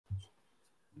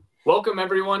Welcome,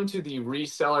 everyone, to the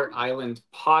Reseller Island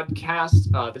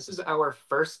podcast. This is our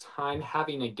first time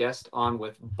having a guest on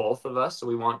with both of us, so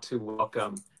we want to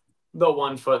welcome the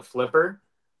 1 Foot Flipper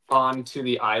onto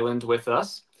the island with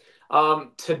us.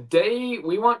 Today,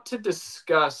 we want to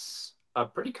discuss a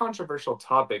pretty controversial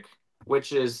topic,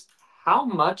 which is how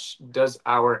much does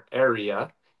our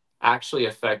area actually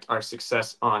affect our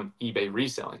success on eBay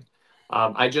reselling?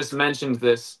 I just mentioned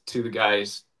this to the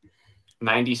guys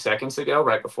 90 seconds ago,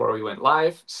 right before we went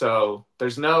live. So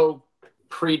there's no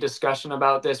pre-discussion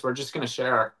about this. We're just going to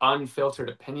share our unfiltered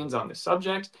opinions on this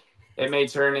subject. It may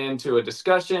turn into a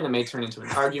discussion. It may turn into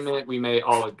an argument. We may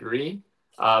all agree.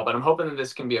 But I'm hoping that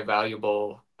this can be a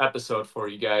valuable episode for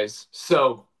you guys.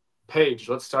 So, Paige,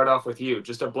 let's start off with you.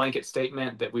 Just a blanket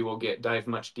statement that we will dive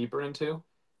much deeper into.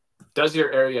 Does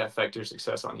your area affect your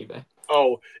success on eBay?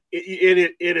 Oh,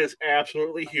 it is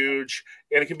absolutely huge,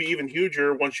 and it can be even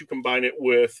huger once you combine it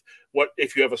with what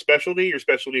if you have a specialty, your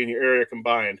specialty and your area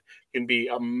combined can be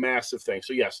a massive thing.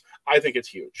 So yes, I think it's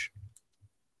huge.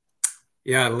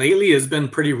 Yeah, lately it's been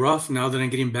pretty rough now that I'm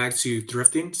getting back to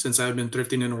thrifting since I've been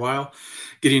thrifting in a while,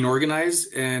 getting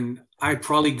organized, and I've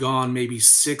probably gone maybe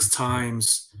 6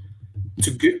 times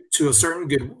to a certain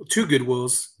two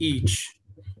Goodwills each,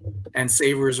 and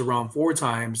Savers around 4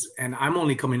 times, and I'm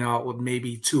only coming out with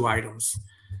maybe 2 items.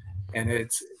 And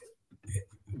it's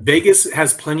Vegas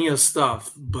has plenty of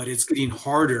stuff, but it's getting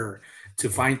harder to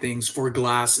find things for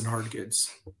glass and hard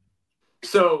goods.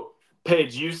 So,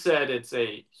 Paige, you said it's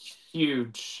a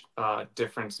huge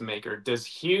difference maker. Does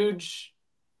huge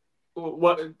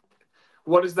what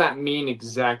does that mean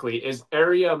exactly? Is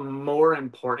area more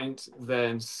important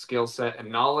than skill set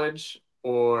and knowledge,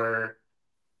 or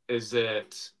is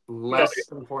it less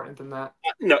important than that?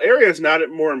 No, area is not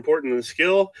more important than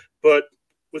skill, but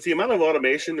with the amount of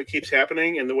automation that keeps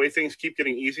happening and the way things keep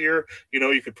getting easier,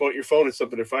 you could point your phone at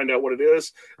something to find out what it is.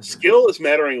 Mm-hmm. Skill is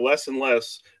mattering less and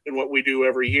less in what we do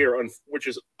every year, which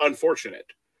is unfortunate.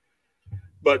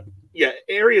 But yeah,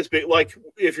 areas big. Like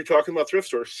if you're talking about thrift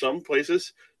stores, some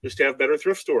places just have better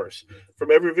thrift stores.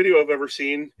 From every video I've ever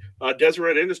seen,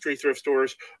 Deseret Industry thrift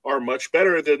stores are much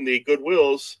better than the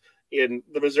Goodwills in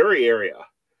the Missouri area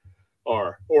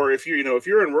are. Or if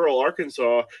you're in rural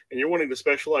Arkansas and you're wanting to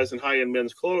specialize in high-end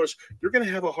men's clothes, you're going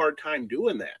to have a hard time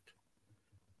doing that.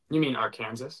 You mean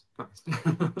Arkansas?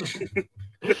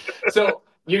 So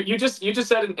you just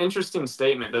said an interesting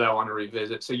statement that I want to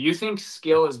revisit. So you think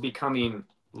skill is becoming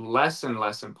less and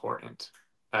less important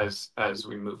as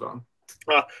we move on?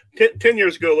 10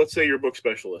 years ago, let's say you're a book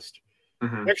specialist.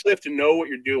 Mm-hmm. You actually have to know what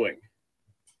you're doing.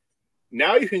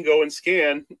 Now you can go and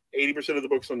scan 80% of the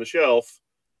books on the shelf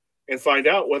and find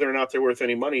out whether or not they're worth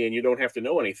any money, and you don't have to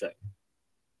know anything.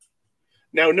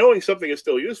 Now, knowing something is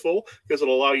still useful because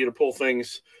it'll allow you to pull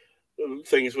things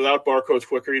without barcodes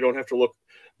quicker. You don't have to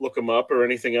look them up or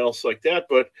anything else like that.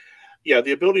 But yeah,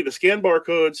 the ability to scan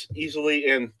barcodes easily,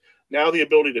 and now the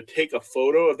ability to take a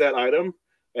photo of that item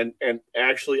and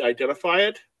actually identify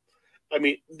it. I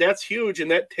mean, that's huge,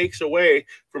 and that takes away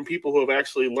from people who have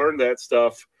actually learned that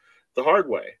stuff the hard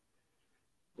way.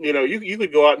 You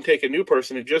could go out and take a new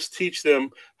person and just teach them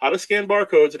how to scan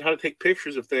barcodes and how to take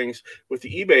pictures of things with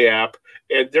the eBay app,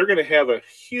 and they're going to have a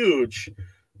huge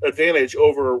advantage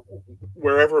over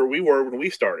wherever we were when we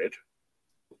started.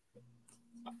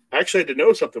 I actually had to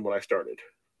know something when I started.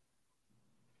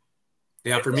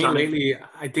 Yeah, for me lately,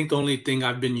 I think the only thing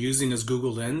I've been using is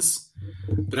Google Lens.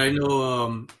 But I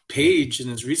know Paige in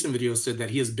his recent video said that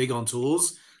he is big on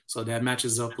tools, so that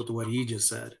matches up with what he just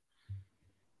said.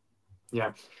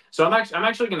 Yeah, so I'm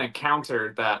actually going to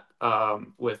counter that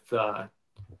with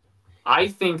I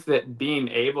think that being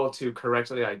able to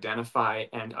correctly identify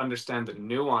and understand the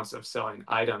nuance of selling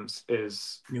items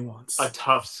is a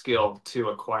tough skill to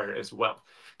acquire as well.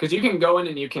 Because you can go in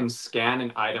and you can scan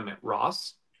an item at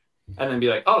Ross and then be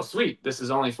like, oh, sweet, this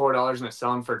is only $4 and it's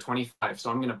selling for $25, so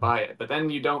I'm going to buy it. But then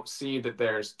you don't see that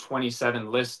there's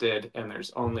 27 listed and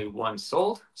there's only 1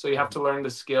 sold. So you have to learn the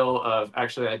skill of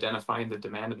actually identifying the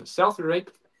demand and the sell-through rate.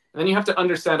 And then you have to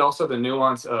understand also the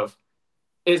nuance of,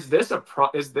 is this a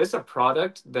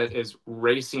product that is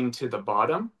racing to the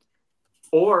bottom?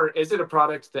 Or is it a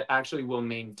product that actually will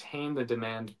maintain the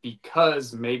demand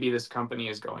because maybe this company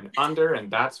is going under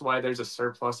and that's why there's a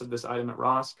surplus of this item at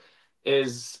Ross?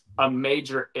 Is a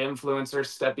major influencer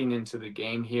stepping into the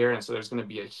game here, and so there's going to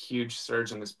be a huge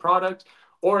surge in this product?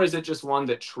 Or is it just one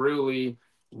that truly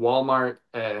Walmart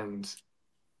and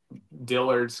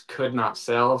Dillard's could not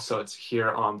sell, so it's here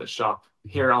on the shop,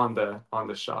 here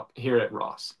at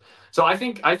Ross? So I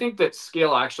think that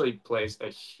skill actually plays a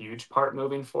huge part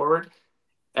moving forward,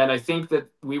 and I think that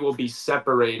we will be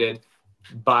separated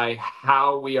by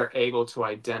how we are able to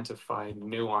identify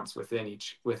nuance within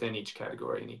each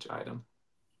category and each item.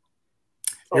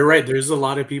 You're right. There's a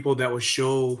lot of people that will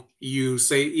show you,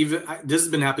 say, even this has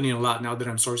been happening a lot now that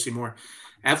I'm sourcing more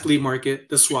at flea market,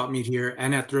 the swap meet here,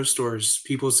 and at thrift stores.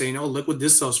 People saying, "Oh, look what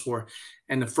this sells for,"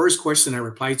 and the first question I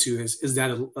reply to is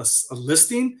that a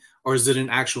listing or is it an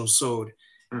actual sold?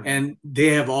 Mm-hmm. And they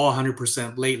have all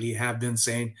 100% lately have been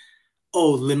saying,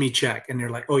 "Oh, let me check," and they're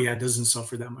like, "Oh yeah, it doesn't sell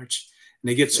for that much," and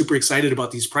they get super excited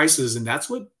about these prices, and that's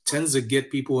what tends to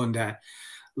get people in that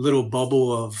little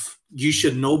bubble of you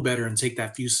should know better and take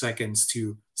that few seconds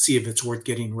to see if it's worth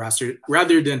getting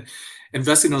rather than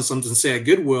investing on something, say at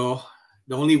Goodwill.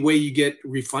 The only way you get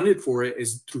refunded for it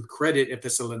is through credit if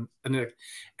it's an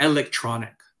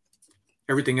electronic.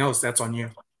 Everything else, that's on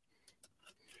you.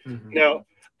 Mm-hmm. Now,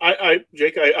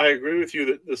 Jake, I agree with you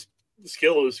that this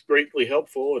skill is greatly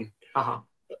helpful, and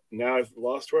now I've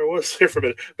lost where I was there for a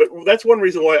minute. But that's one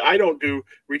reason why I don't do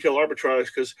retail arbitrage,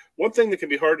 because one thing that can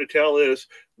be hard to tell is,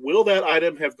 will that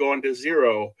item have gone to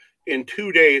zero in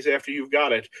 2 days after you've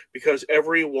got it, because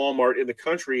every Walmart in the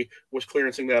country was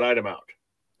clearancing that item out?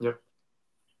 Yep.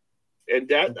 And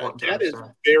that is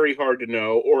very hard to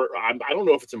know, or I don't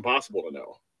know if it's impossible to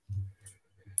know.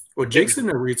 Well, Jake's in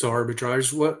a retail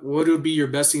arbitrage. What would be your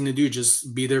best thing to do?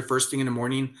 Just be there first thing in the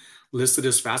morning, list it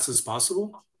as fast as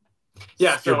possible?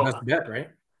 Yeah, so your best bet, right?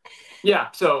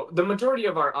 Yeah, so the majority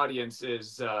of our audience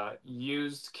is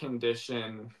used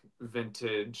condition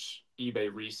vintage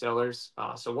eBay resellers.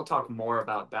 So we'll talk more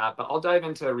about that, but I'll dive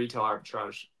into retail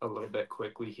arbitrage a little bit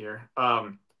quickly here.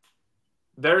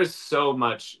 There is so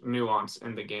much nuance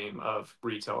in the game of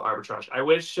retail arbitrage. I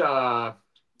wish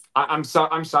I'm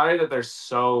sorry that there's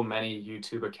so many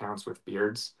YouTube accounts with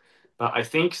beards, but I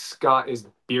think Scott is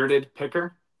Bearded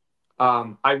Picker.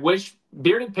 I wish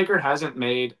Bearded Picker hasn't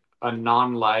made a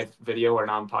non-live video or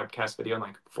non-podcast video in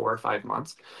like 4 or 5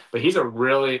 months, but he's a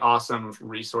really awesome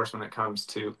resource when it comes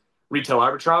to retail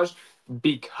arbitrage,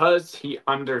 because he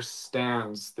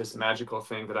understands this magical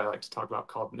thing that I like to talk about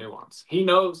called nuance. He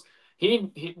knows,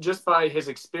 he just by his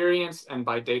experience and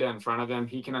by data in front of him,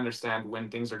 he can understand when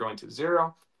things are going to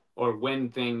zero, or when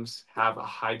things have a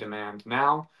high demand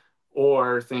now,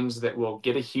 or things that will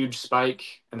get a huge spike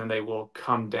and then they will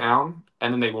come down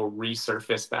and then they will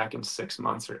resurface back in 6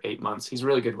 months or 8 months. He's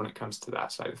really good when it comes to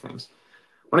that side of things.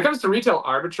 When it comes to retail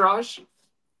arbitrage,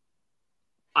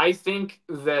 I think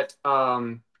that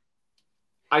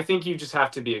I think you just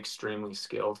have to be extremely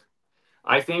skilled.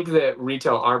 I think that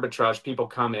retail arbitrage, people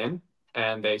come in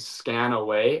and they scan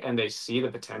away and they see the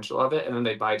potential of it, and then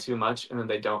they buy too much, and then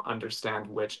they don't understand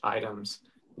which items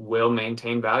will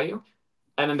maintain value.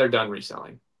 And then they're done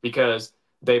reselling because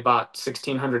they bought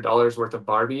 $1,600 worth of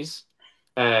Barbies,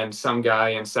 and some guy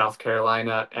in South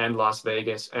Carolina and Las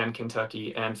Vegas and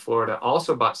Kentucky and Florida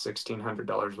also bought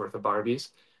 $1,600 worth of Barbies.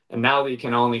 And now they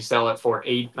can only sell it for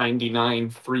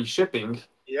 $8.99 free shipping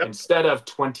instead of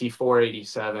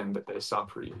 $24.87 that they saw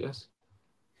previous.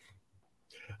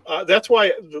 That's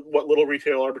why what little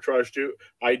retail arbitrage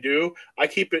I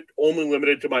keep it only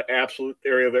limited to my absolute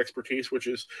area of expertise, which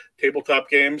is tabletop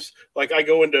games. Like, I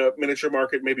go into Miniature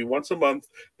Market maybe once a month.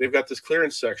 They've got this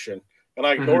clearance section, and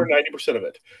I ignore 90% of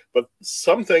it. But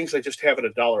some things I just have at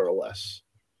 $1 or less,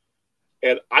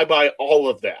 and I buy all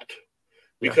of that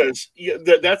because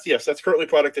that's currently a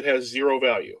product that has zero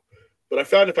value. But I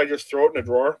found if I just throw it in a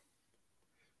drawer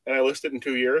and I list it in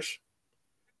 2 years,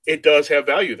 it does have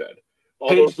value then.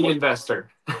 Page the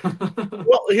investor.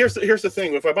 Well, here's the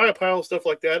thing. If I buy a pile of stuff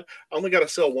like that, I only got to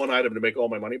sell one item to make all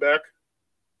my money back.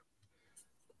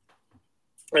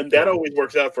 And that always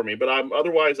works out for me. But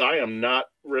otherwise I am not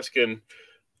risking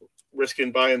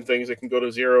buying things that can go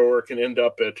to zero or can end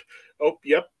up at,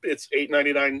 it's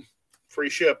 $8.99 free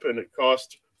ship, and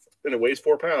it weighs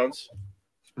 4 pounds.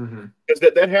 Because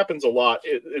that happens a lot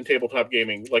in tabletop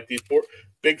gaming. Like, these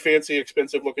big, fancy,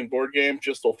 expensive looking board games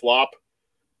just will flop,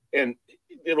 and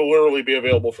it'll literally be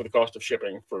available for the cost of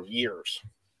shipping for years.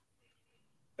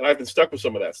 And I've been stuck with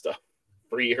some of that stuff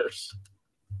for years.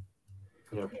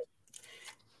 Yep.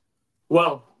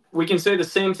 Well, we can say the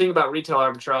same thing about retail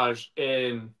arbitrage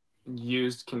in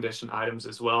used condition items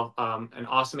as well. An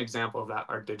awesome example of that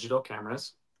are digital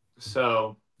cameras.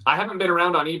 So I haven't been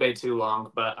around on eBay too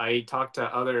long, but I talked to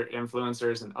other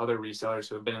influencers and other resellers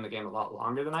who have been in the game a lot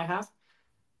longer than I have.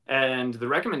 And the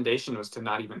recommendation was to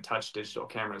not even touch digital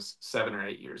cameras 7 or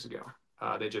 8 years ago.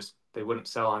 They wouldn't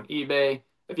sell on eBay.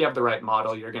 If you have the right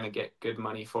model, you're going to get good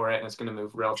money for it, and it's going to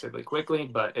move relatively quickly,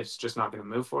 but it's just not going to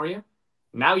move for you.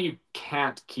 Now you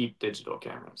can't keep digital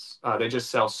cameras. They just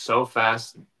sell so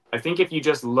fast. I think if you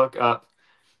just look up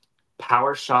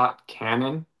PowerShot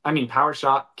Canon I mean,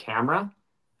 PowerShot camera,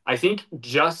 I think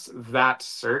just that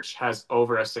search has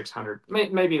over a 600,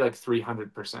 maybe like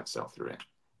 300% sell-through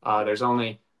rate. There's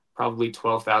only probably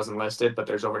 12,000 listed, but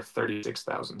there's over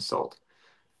 36,000 sold.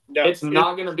 Now, it's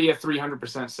not going to be a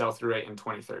 300% sell-through rate in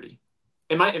 2030.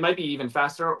 It might be even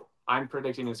faster. I'm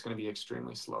predicting it's going to be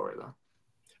extremely slower,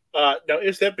 though. Now,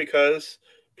 is that because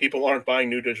people aren't buying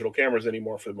new digital cameras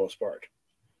anymore for the most part?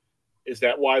 Is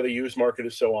that why the used market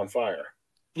is so on fire?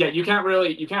 Yeah, you can't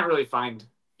really find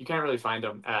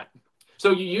them at.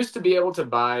 So you used to be able to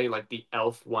buy like the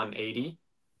ELPH 180,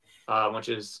 which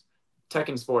is Tech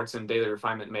and Sports and Daily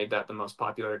Refinement made that the most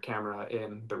popular camera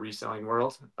in the reselling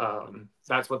world.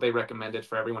 That's what they recommended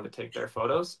for everyone to take their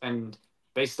photos, and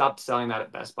they stopped selling that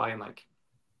at Best Buy in like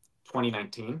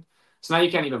 2019. So now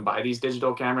you can't even buy these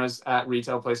digital cameras at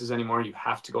retail places anymore. You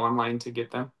have to go online to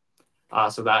get them.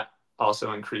 So that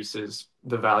also increases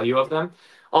the value of them.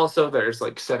 Also, there's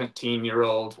like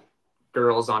 17-year-old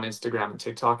girls on Instagram and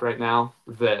TikTok right now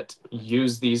that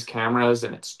use these cameras,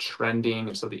 and it's trending.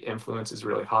 And so the influence is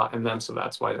really hot in them. So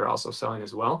that's why they're also selling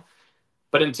as well.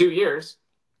 But in 2 years,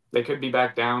 they could be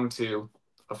back down to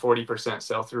a 40%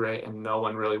 sell-through rate, and no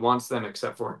one really wants them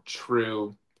except for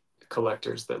true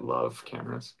collectors that love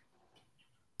cameras.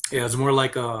 Yeah, it's more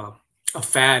like a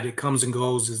fad. It comes and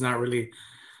goes. It's not really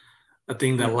a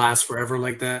thing that lasts forever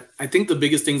like that. I think the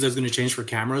biggest things that's going to change for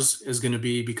cameras is going to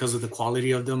be because of the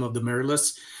quality of them, of the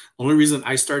mirrorless. The only reason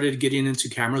I started getting into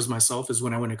cameras myself is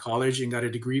when I went to college and got a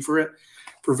degree for it,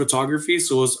 for photography.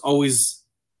 So it was always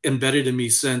embedded in me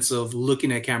sense of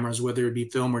looking at cameras, whether it be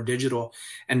film or digital.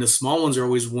 And the small ones are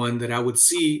always one that I would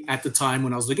see at the time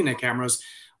when I was looking at cameras.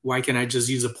 Why can't I just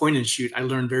use a point and shoot? I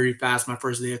learned very fast my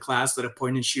first day of class that a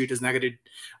point and shoot is not going to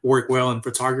work well in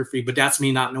photography, but that's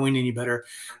me not knowing any better.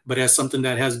 But as something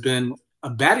that has been a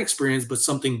bad experience, but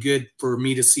something good for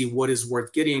me to see what is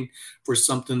worth getting for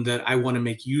something that I want to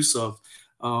make use of,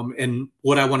 and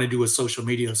what I want to do with social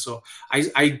media. So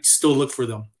I still look for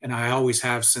them, and I always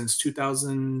have since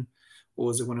 2000. What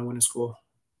was it when I went to school?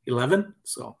 11.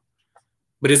 So,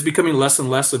 but it's becoming less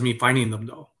and less of me finding them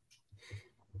though.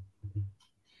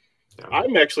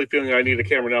 I'm actually feeling I need a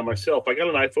camera now myself. I got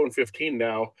an iPhone 15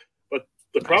 now, but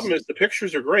the problem is the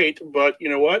pictures are great, but you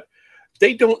know what?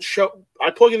 They don't show.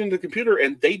 I plug it into the computer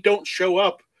and they don't show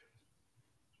up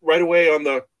right away on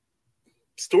the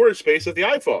storage space of the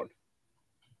iPhone.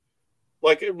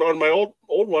 Like on my old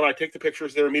one, I take the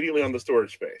pictures, they're immediately on the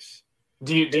storage space.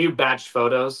 Do you batch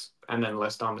photos and then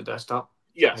list on the desktop?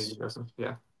 Yes.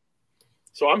 Yeah.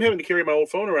 So I'm having to carry my old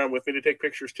phone around with me to take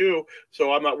pictures too,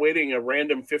 so I'm not waiting a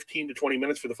random 15 to 20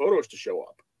 minutes for the photos to show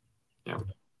up. Yeah.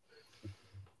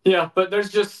 Yeah, but there's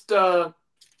just, I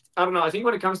don't know. I think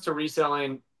when it comes to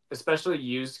reselling, especially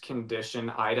used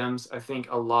condition items, I think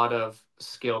a lot of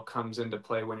skill comes into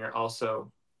play when you're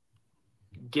also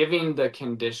giving the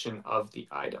condition of the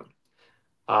item.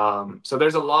 So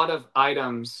there's a lot of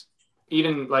items,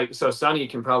 even like, so Sonny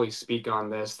can probably speak on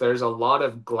this. There's a lot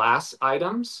of glass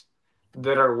items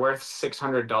that are worth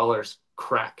 $600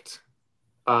 cracked,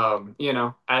 and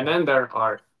then there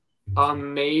are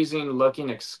amazing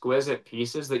looking exquisite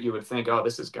pieces that you would think, oh,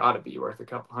 this has got to be worth a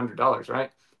couple $100,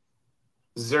 right?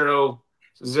 Zero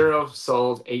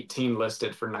sold, 18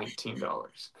 listed for $19.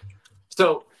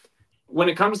 So when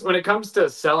it comes to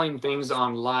selling things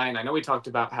online, I know we talked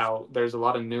about how there's a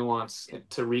lot of nuance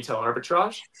to retail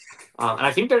arbitrage. And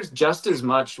I think there's just as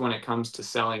much when it comes to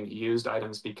selling used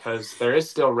items, because there is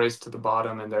still race to the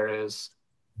bottom, and there is.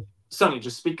 Sonny,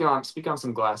 just speak on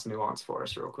some glass nuance for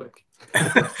us real quick.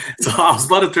 So I was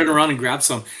about to turn around and grab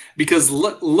some, because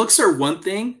looks are one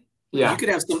thing. Yeah. You could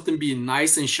have something be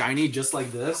nice and shiny just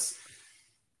like this.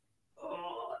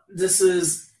 This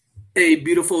is a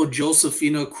beautiful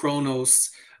Josephina Kronos,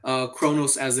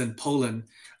 Kronos as in Poland.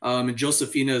 And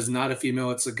Josephina is not a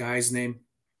female, it's a guy's name.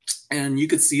 And you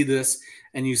could see this,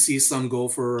 and you see some go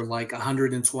for like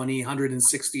 120,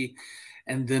 160.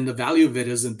 And then the value of it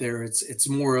isn't there. It's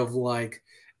more of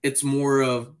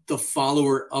the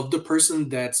follower of the person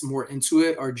that's more into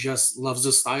it or just loves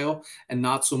the style, and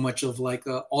not so much of like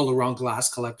a all-around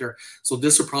glass collector. So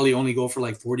this will probably only go for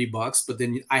like $40, but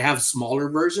then I have smaller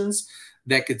versions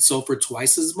that could sell for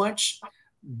twice as much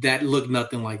that look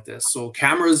nothing like this. So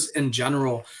cameras in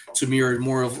general to me are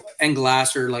more of, and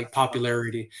glass are like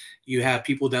popularity. You have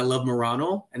people that love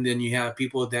Murano, and then you have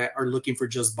people that are looking for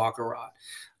just Baccarat.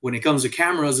 When it comes to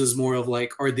cameras, is more of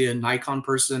like, are they a Nikon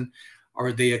person?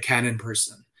 Are they a Canon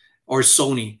person? Or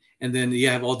Sony? And then you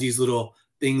have all these little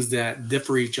things that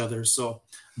differ each other. So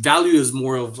value is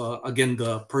more of, again,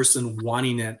 the person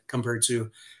wanting it compared to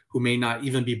who may not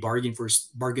even be bargaining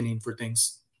for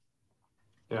things.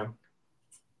 Yeah.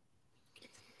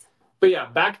 But yeah,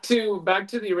 back to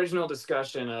the original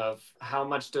discussion of how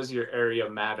much does your area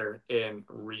matter in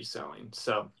reselling.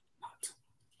 So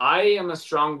I am a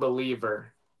strong believer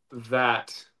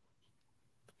that,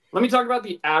 let me talk about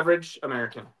the average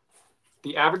American.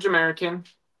 The average American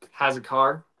has a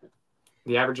car,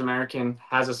 the average American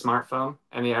has a smartphone,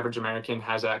 and the average American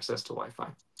has access to Wi-Fi.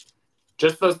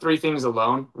 Just those three things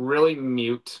alone really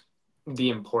mute the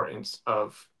importance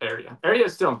of area. Area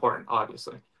is still important,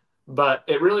 obviously, but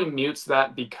it really mutes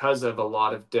that because of a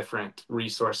lot of different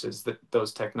resources that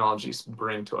those technologies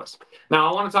bring to us. Now,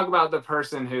 I want to talk about the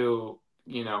person who,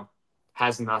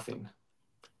 has nothing.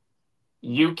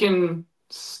 You can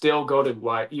still go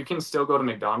to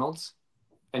McDonald's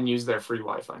and use their free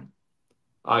Wi-Fi.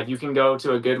 You can go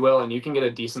to a Goodwill and you can get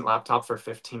a decent laptop for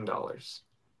 $15.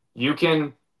 You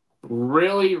can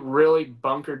really, really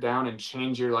bunker down and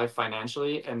change your life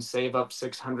financially and save up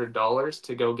 $600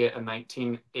 to go get a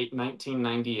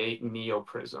 1998 Neo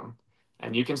Prism.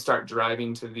 And you can start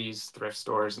driving to these thrift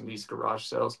stores and these garage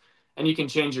sales, and you can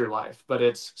change your life. But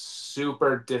it's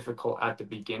super difficult at the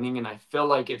beginning, and I feel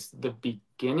like it's the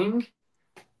beginning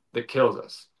that kills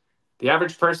us. The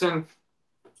average person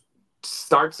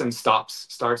starts and stops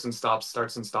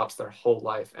their whole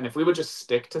life. And if we would just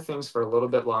stick to things for a little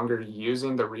bit longer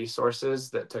using the resources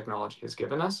that technology has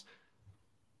given us,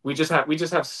 we just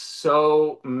have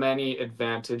so many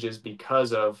advantages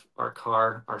because of our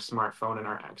car, our smartphone, and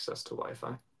our access to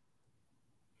Wi-Fi.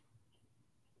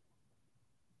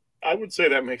 I would say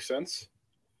that makes sense.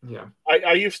 Yeah.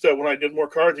 I used to, when I did more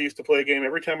cards, I used to play a game.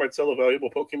 Every time I'd sell a valuable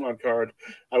Pokemon card,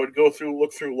 I would look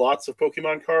through lots of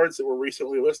Pokemon cards that were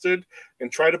recently listed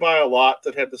and try to buy a lot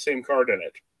that had the same card in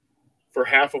it for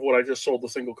half of what I just sold the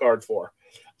single card for.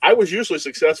 I was usually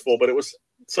successful, but it was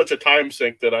such a time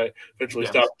sink that I eventually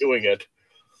stopped doing it.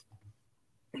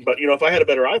 But, if I had a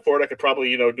better eye for it, I could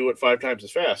probably, do it 5 times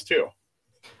as fast too.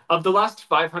 Of the last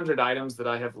 500 items that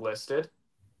I have listed,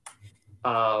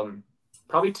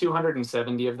 probably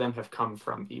 270 of them have come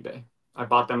from eBay. I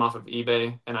bought them off of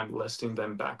eBay, and I'm listing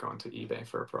them back onto eBay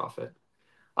for a profit.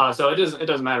 So it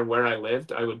doesn't matter where I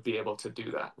lived, I would be able to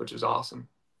do that, which is awesome.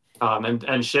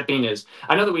 And shipping is,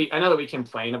 I know that we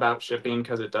complain about shipping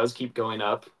because it does keep going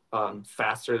up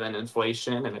faster than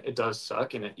inflation, and it does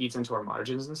suck, and it eats into our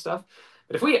margins and stuff.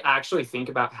 But if we actually think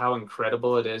about how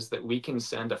incredible it is that we can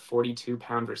send a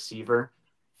 42-pound receiver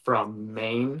from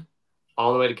Maine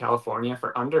all the way to California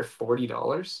for under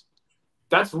 $40,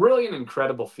 that's really an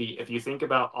incredible feat if you think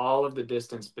about all of the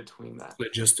distance between that.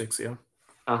 Logistics, yeah.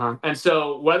 And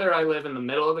so whether I live in the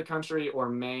middle of the country or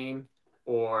Maine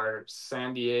or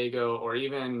San Diego or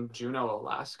even Juneau,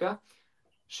 Alaska,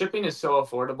 shipping is so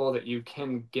affordable that you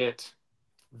can get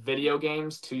video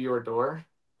games to your door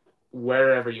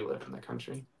wherever you live in the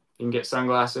country. You can get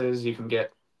sunglasses, you can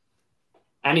get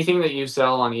anything that you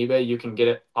sell on eBay, you can get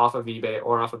it off of eBay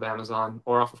or off of Amazon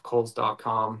or off of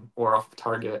Kohl's.com or off of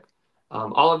Target.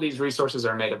 All of these resources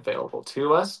are made available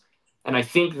to us. And I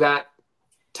think that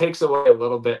takes away a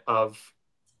little bit of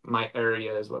my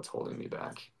area is what's holding me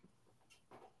back.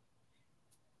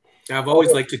 I've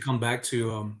always liked to come back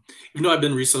to, even though I've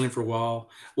been reselling for a while,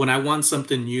 when I want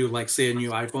something new, like say a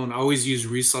new iPhone, I always use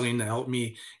reselling to help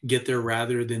me get there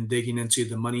rather than digging into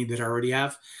the money that I already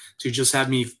have, to just have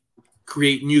me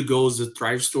create new goals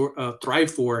to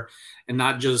thrive for, and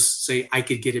not just say I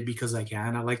could get it because I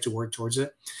can. I like to work towards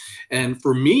it. And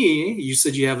for me, you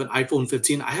said you have an iPhone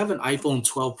 15. I have an iPhone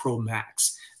 12 Pro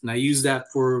Max, and I use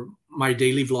that for my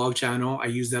daily vlog channel. I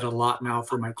use that a lot now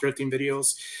for my thrifting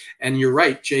videos. And you're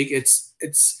right, Jake.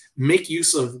 It's make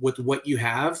use of with what you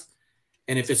have,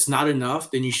 and if it's not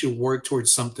enough, then you should work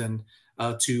towards something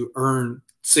to earn.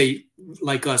 Say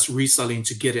like us reselling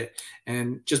to get it,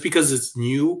 and just because it's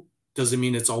new doesn't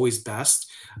mean it's always best.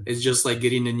 It's just like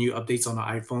getting the new updates on the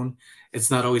iPhone.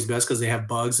 It's not always best because they have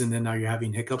bugs, and then now you're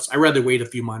having hiccups. I'd rather wait a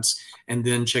few months and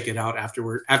then check it out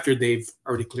after they've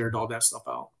already cleared all that stuff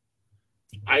out.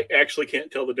 I actually can't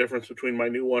tell the difference between my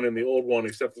new one and the old one,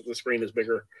 except that the screen is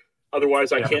bigger.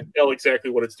 Otherwise, I can't tell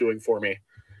exactly what it's doing for me.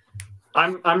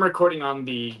 I'm recording on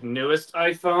the newest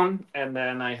iPhone, and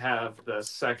then I have the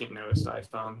second newest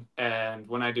iPhone. And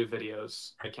when I do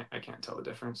videos, I can't tell the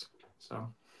difference.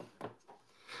 So,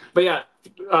 but yeah,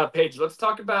 Paige, let's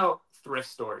talk about thrift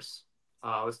stores.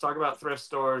 Let's talk about thrift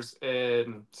stores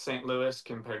in St. Louis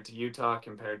compared to Utah,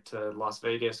 compared to Las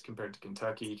Vegas, compared to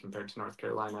Kentucky, compared to North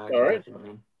Carolina. All right.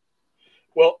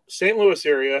 Well, St. Louis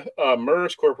area,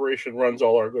 MERS Corporation runs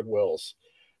all our Goodwills.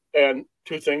 And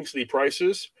two things, the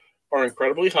prices are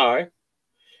incredibly high.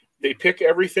 They pick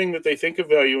everything that they think of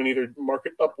value and either mark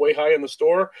it up way high in the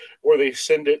store, or they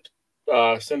send it to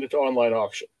online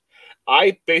auction.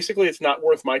 Basically, it's not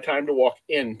worth my time to walk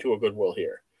into a Goodwill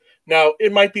here. Now,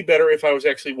 it might be better if I was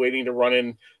actually waiting to run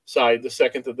inside the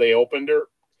second that they opened or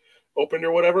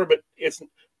whatever, but it's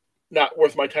not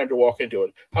worth my time to walk into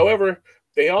it. However,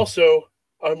 they also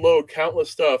unload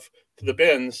countless stuff to the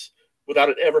bins without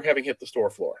it ever having hit the store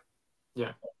floor.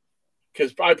 Yeah.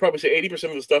 Because I'd probably say 80%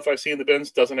 of the stuff I see in the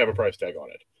bins doesn't have a price tag on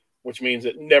it, which means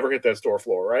it never hit that store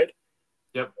floor, right?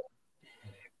 Yep.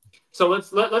 So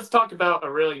let's talk about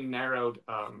a really narrowed,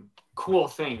 cool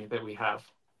thing that we have.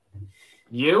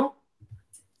 You,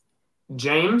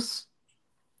 James,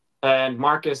 and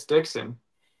Marcus Dixon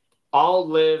all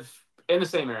live in the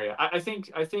same area. I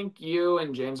think you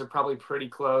and James are probably pretty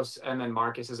close, and then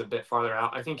Marcus is a bit farther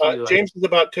out. I think James is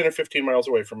about 10 or 15 miles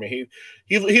away from me.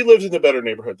 He lives in the better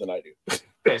neighborhood than I do.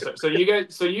 Okay,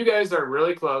 so you guys are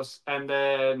really close, and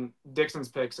then Dixon's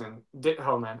Pickens.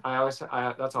 Oh man,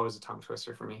 that's always a tongue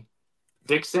twister for me.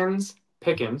 Dixon's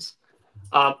Pickens.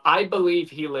 I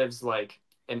believe he lives like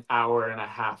an hour and a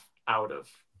half out of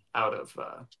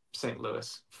St.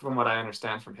 Louis, from what I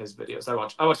understand from his videos. I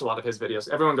watch a lot of his videos.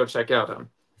 Everyone go check out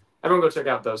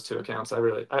those two accounts.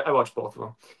 I watch both of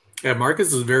them. Yeah,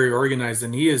 Marcus is very organized,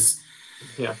 and he's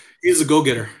a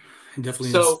go-getter. He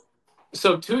definitely is.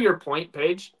 So to your point,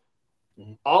 Paige,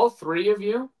 all three of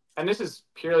you, and this is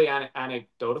purely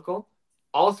anecdotal,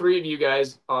 all three of you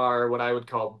guys are what I would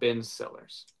call bin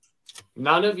sellers.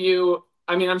 None of you,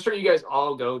 I mean, I'm sure you guys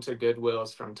all go to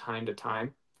Goodwills from time to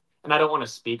time, and I don't want to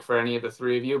speak for any of the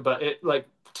three of you, but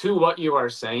to what you are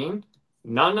saying,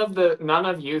 none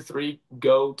of you three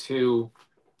go to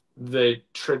the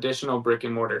traditional brick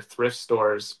and mortar thrift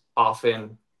stores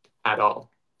often at all.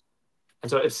 And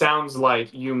so it sounds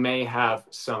like you may have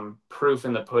some proof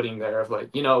in the pudding there of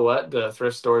like, you know what, the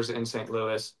thrift stores in St.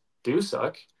 Louis do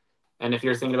suck. And if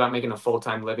you're thinking about making a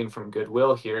full-time living from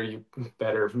Goodwill here, you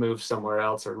better move somewhere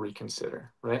else or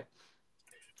reconsider, right?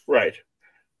 Right.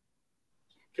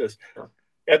 Because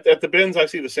at the bins, I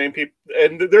see the same people.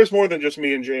 And there's more than just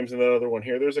me and James and that other one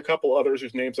here. There's a couple others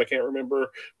whose names I can't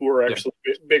remember who are actually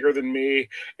bigger than me.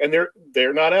 And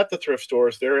they're not at the thrift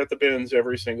stores. They're at the bins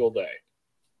every single day.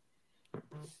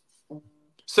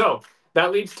 So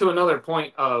that leads to another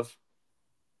point of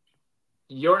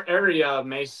your area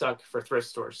may suck for thrift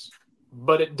stores,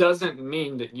 but it doesn't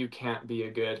mean that you can't be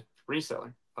a good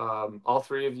reseller. All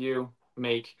three of you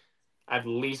make at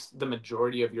least the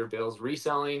majority of your bills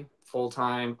reselling,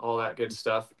 full-time, all that good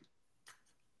stuff.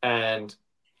 And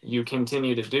you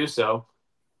continue to do so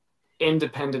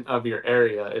independent of your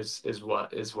area is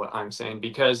what I'm saying.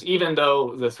 Because even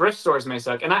though the thrift stores may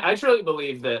suck, and I truly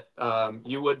believe that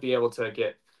you would be able to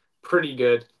get pretty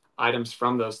good items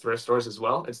from those thrift stores as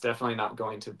well. It's definitely not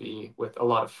going to be with a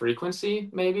lot of frequency,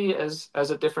 maybe as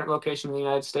a different location in the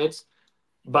United States.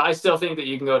 But I still think that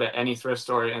you can go to any thrift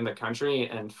store in the country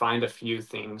and find a few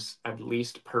things at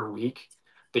least per week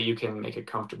that you can make a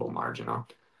comfortable margin on.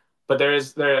 But there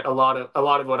a lot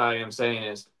of what I am saying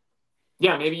is,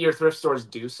 yeah, maybe your thrift stores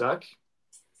do suck,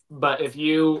 but if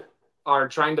you are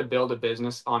trying to build a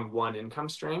business on one income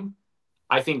stream,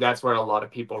 I think that's where a lot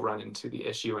of people run into the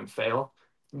issue and fail.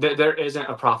 There isn't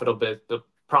a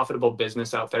profitable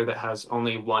business out there that has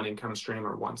only one income stream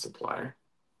or one supplier.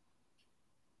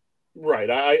 Right.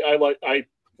 I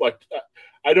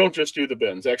don't just do the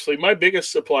bins. Actually, my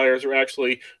biggest suppliers are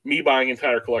actually me buying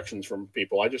entire collections from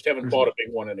people. I just haven't bought a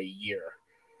big one in a year.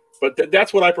 But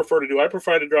that's what I prefer to do. I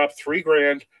prefer to drop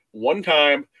 $3,000 one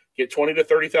time, get $20,000 to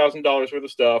 $30,000 worth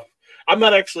of stuff. I'm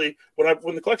not actually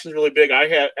when the collection is really big.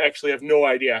 I actually have no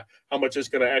idea how much it's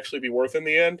going to actually be worth in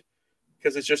the end,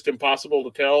 because it's just impossible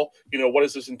to tell. What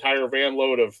is this entire van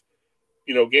load of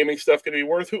gaming stuff going to be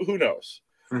worth? Who knows?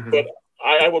 But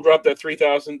I will drop that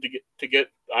 $3,000 to get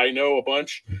a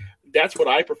bunch. That's what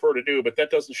I prefer to do, but that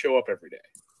doesn't show up every day.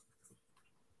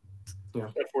 Yeah,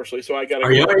 unfortunately. So I got to.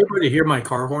 Are you able to hear my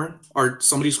car horn or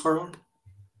somebody's car horn?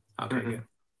 Okay, yeah,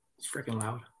 it's freaking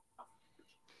loud.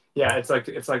 Yeah, it's like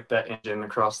that engine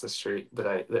across the street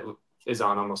that is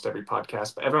on almost every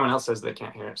podcast, but everyone else says they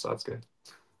can't hear it, so that's good.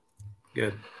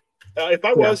 Good. If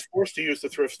I was forced to use the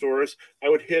thrift stores, I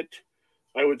would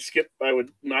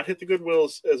not hit the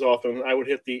Goodwills as often. I would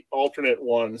hit the alternate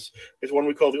ones. There's one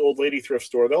we call the old lady thrift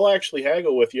store. They'll actually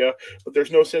haggle with you, but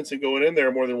there's no sense in going in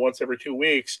there more than once every 2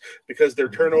 weeks because their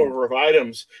turnover of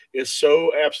items is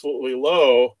so absolutely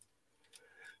low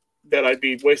that I'd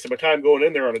be wasting my time going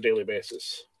in there on a daily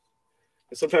basis.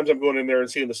 And sometimes I'm going in there and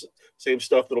seeing the same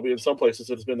stuff that'll be in some places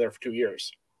that has been there for 2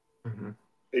 years.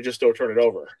 They just don't turn it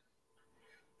over.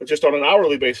 But just on an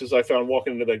hourly basis, I found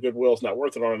walking into that Goodwill is not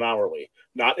worth it on an hourly.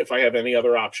 Not if I have any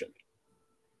other option.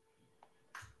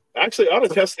 Actually, I ought to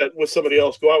test that with somebody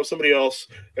else. Go out with somebody else,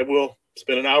 and we'll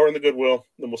spend an hour in the Goodwill,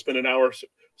 then we'll spend an hour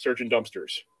searching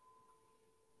dumpsters.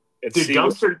 And dude,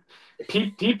 dumpster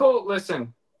people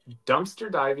listen.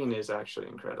 Dumpster diving is actually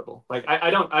incredible. Like I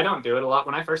don't do it a lot.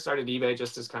 When I first started eBay,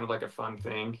 just as kind of like a fun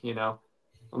thing, you know.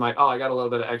 I'm like, oh, I got a little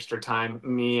bit of extra time.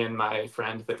 Me and my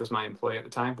friend that was my employee at the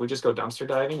time, we just go dumpster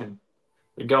diving and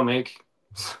we'd go make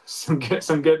some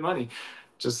good money,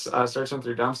 just searching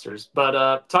through dumpsters.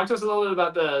 But talk to us a little bit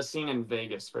about the scene in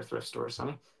Vegas for thrift stores,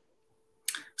 Sonny.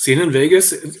 Scene in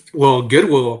Vegas, well,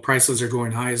 Goodwill prices are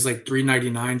going high. It's like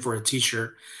 $3.99 for a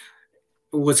T-shirt.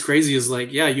 What's crazy is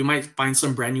like, yeah, you might find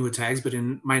some brand new with tags, but it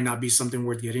might not be something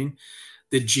worth getting.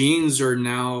 The jeans are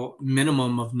now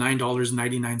minimum of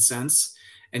 $9.99.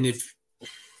 And if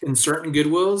in certain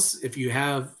Goodwills, if you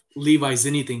have Levi's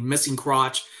anything, missing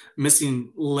crotch,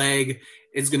 missing leg,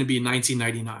 it's going to be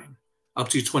 $19.99 up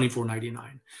to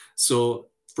 $24.99. So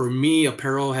for me,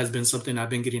 apparel has been something I've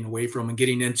been getting away from and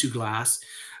getting into glass.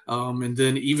 And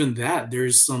then even that,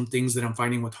 there's some things that I'm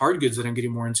finding with hard goods that I'm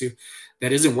getting more into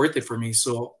that isn't worth it for me.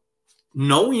 So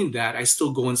knowing that, I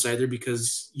still go inside there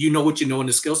because you know what you know, and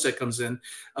the skill set comes in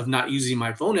of not using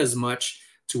my phone as much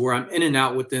to where I'm in and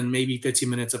out within maybe 15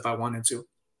 minutes if I wanted to.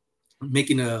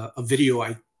 Making a video,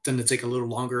 I tend to take a little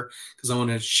longer because I want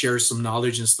to share some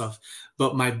knowledge and stuff.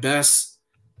 But my best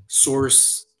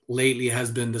source lately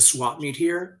has been the swap meet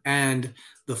here and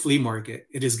the flea market.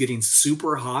 It is getting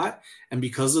super hot. And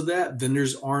because of that,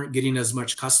 vendors aren't getting as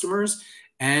much customers.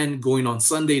 And going on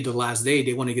Sunday, the last day,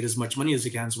 they want to get as much money as they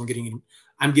can. So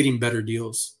I'm getting better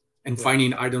deals and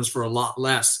finding items for a lot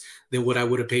less than what I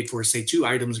would have paid for, say, 2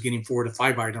 items, getting 4 to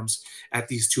 5 items at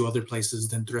these 2 other places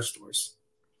than thrift stores.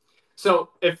 So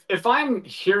if I'm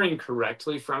hearing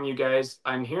correctly from you guys,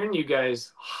 I'm hearing you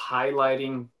guys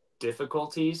highlighting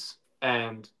difficulties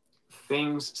and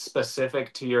things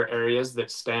specific to your areas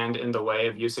that stand in the way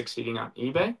of you succeeding on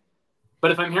eBay.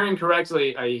 But if I'm hearing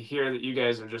correctly, I hear that you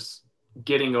guys are just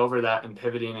getting over that and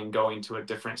pivoting and going to a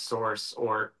different source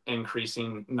or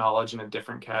increasing knowledge in a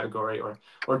different category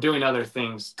or doing other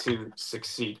things to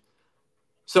succeed.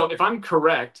 So if I'm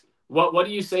correct, what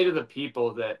do you say to the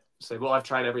people that say, well, I've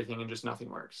tried everything and just nothing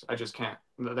works. I just can't,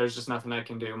 there's just nothing I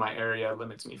can do. My area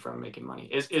limits me from making money.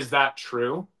 Is that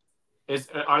true?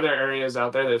 Are there areas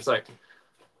out there that's like,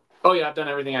 oh yeah, I've done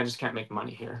everything, I just can't make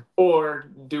money here? Or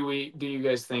do you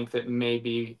guys think that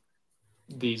maybe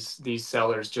these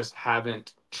sellers just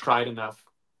haven't tried enough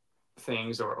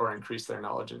things or increased their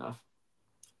knowledge enough?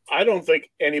 I don't think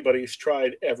anybody's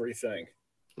tried everything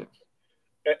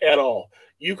at all.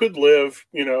 You could live,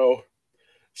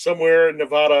 somewhere in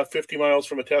Nevada, 50 miles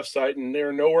from a test site, and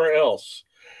they're nowhere else.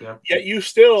 Yeah. Yet you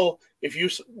still, if you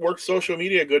work social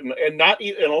media good enough,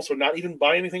 and also not even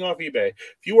buy anything off eBay,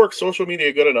 if you work social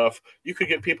media good enough, you could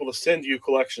get people to send you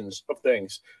collections of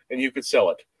things, and you could sell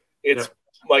it. It's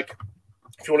like,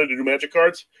 if you wanted to do magic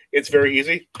cards, it's very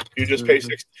easy. You just pay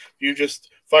you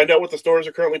just find out what the stores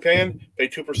are currently paying, pay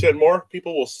 2% more,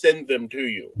 people will send them to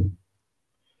you.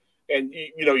 And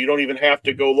you don't even have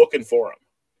to go looking for them.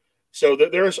 So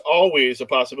there's always a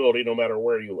possibility no matter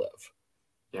where you live.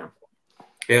 Yeah.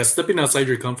 Yeah, stepping outside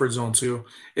your comfort zone too.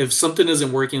 If something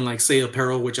isn't working, like say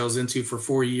apparel, which I was into for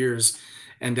 4 years,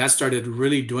 and that started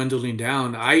really dwindling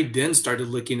down, I then started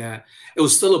looking at, it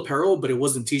was still apparel, but it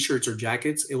wasn't t-shirts or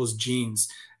jackets, it was jeans.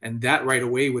 And that right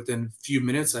away, within a few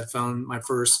minutes, I found my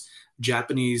first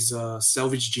Japanese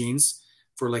selvage jeans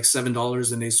for like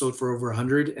 $7, and they sold for over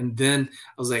 100. And then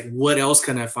I was like, what else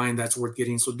can I find that's worth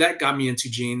getting? So that got me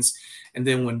into jeans. And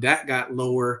then when that got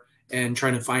lower and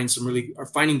trying to find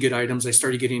finding good items, I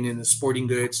started getting into sporting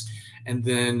goods. And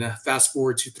then fast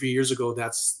forward to 3 years ago,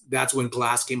 that's when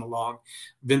glass came along,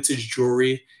 vintage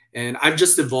jewelry. And I've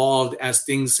just evolved as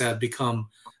things have become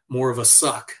more of a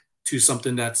suck to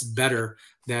something that's better,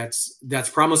 that's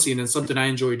promising, and something I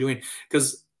enjoy doing.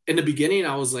 Because in the beginning,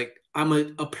 I was like, I'm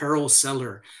an apparel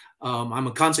seller. I'm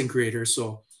a content creator.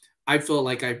 So I felt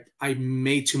like I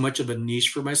made too much of a niche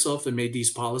for myself and made these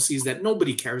policies that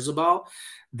nobody cares about,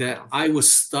 that I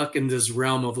was stuck in this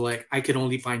realm of like, I could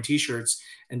only find t-shirts.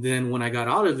 And then when I got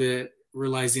out of it,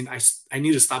 realizing I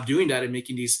need to stop doing that and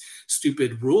making these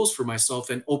stupid rules for myself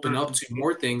and open up to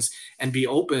more things and be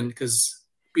open, because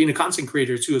being a content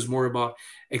creator too is more about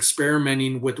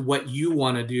experimenting with what you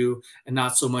want to do and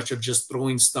not so much of just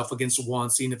throwing stuff against the wall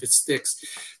and seeing if it sticks.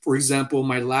 For example,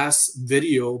 my last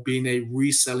video, being a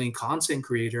reselling content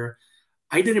creator,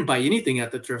 I didn't buy anything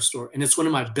at the thrift store. And it's one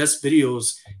of my best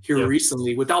videos here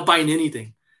recently without buying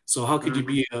anything. So how could you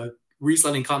be a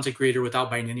reselling content creator without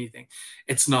buying anything?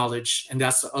 It's knowledge. And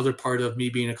that's the other part of me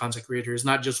being a content creator, is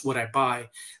not just what I buy,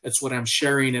 it's what I'm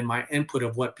sharing and my input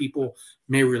of what people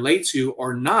may relate to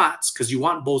or not, because you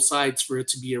want both sides for it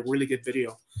to be a really good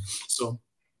video. So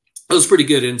it was pretty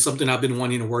good and something I've been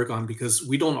wanting to work on, because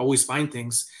we don't always find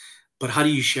things, but how do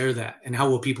you share that and how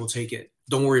will people take it?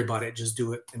 Don't worry about it. Just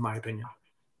do it, in my opinion.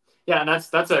 Yeah, and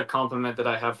that's a compliment that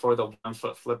I have for the 1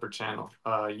 Foot Flipper channel.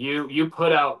 You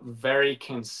put out very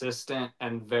consistent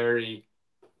and very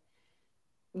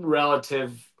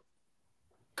relative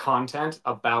content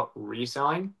about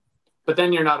reselling, but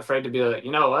then you're not afraid to be like,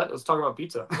 you know what, let's talk about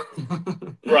pizza.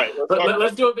 Right.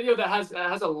 Let's do a video that has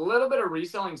a little bit of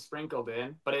reselling sprinkled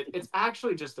in, but it's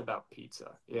actually just about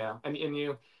pizza. Yeah, and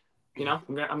you know,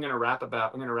 I'm gonna rap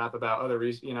about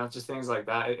other just things like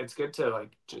that. It's good to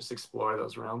like just explore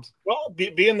those realms. Well,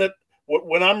 being that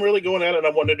when I'm really going at it,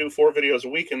 I'm wanting to do 4 videos a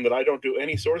week, and that I don't do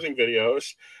any sourcing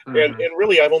videos. And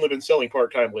really, I've only been selling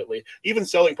part-time lately. Even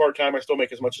selling part-time, I still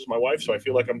make as much as my wife, so I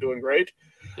feel like I'm doing great.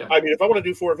 Yeah. I mean, if I want to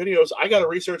do 4 videos, I got to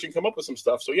research and come up with some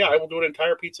stuff. So yeah, I will do an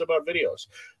entire pizza about videos.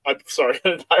 I'm sorry,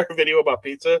 an entire video about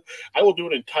pizza. I will do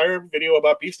an entire video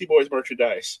about Beastie Boys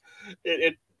merchandise.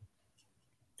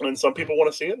 And some people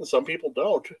want to see it, and some people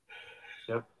don't.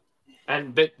 Yep.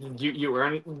 And but you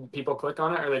earn, people click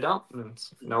on it or they don't.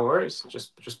 It's no worries.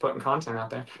 Just putting content out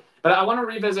there. But I want to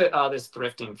revisit this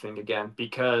thrifting thing again,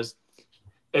 because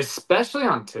especially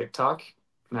on TikTok,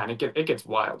 man, it gets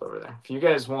wild over there. If you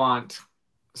guys want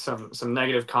some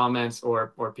negative comments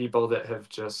or people that have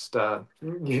just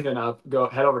given up,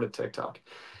 head over to TikTok.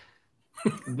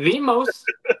 The most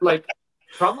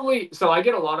probably, so I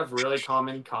get a lot of really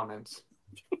common comments.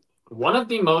 One of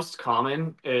the most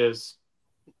common is,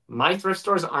 my thrift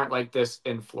stores aren't like this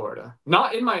in Florida.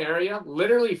 Not in my area,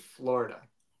 literally Florida.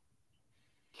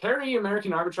 Carrie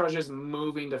American Arbitrage is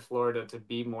moving to Florida to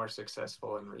be more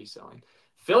successful in reselling.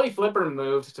 Philly Flipper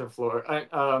moved to Florida.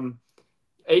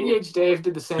 ADH Dave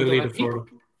did the same thing.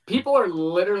 People are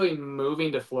literally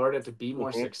moving to Florida to be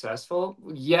more successful.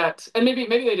 Yet, and maybe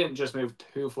they didn't just move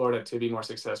to Florida to be more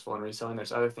successful in reselling.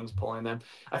 There's other things pulling them.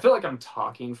 I feel like I'm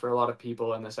talking for a lot of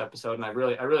people in this episode, and I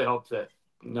really hope that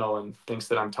no one thinks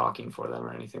that I'm talking for them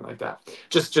or anything like that.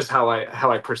 Just how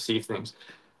I perceive things.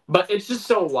 But it's just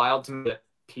so wild to me that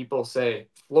people say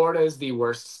Florida is the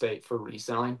worst state for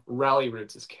reselling. Rally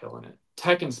Roots is killing it.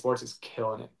 Tech and Sports is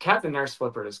killing it. Captain Nurse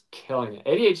Flipper is killing it.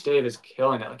 ADH Dave is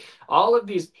killing it. Like, all of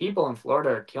these people in Florida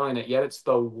are killing it, yet it's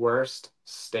the worst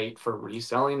state for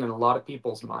reselling in a lot of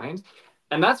people's minds.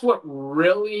 And that's what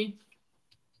really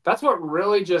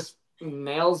just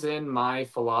nails in my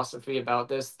philosophy about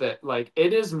this, that like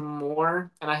it is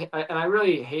more, and I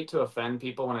really hate to offend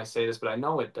people when I say this, but I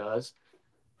know it does.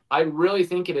 I really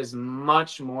think it is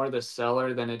much more the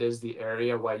seller than it is the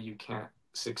area why you can't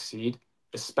succeed,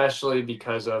 especially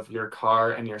because of your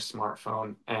car and your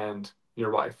smartphone and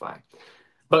your Wi-Fi.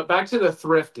 But back to the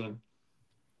thrifting.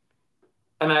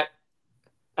 And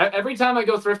every time I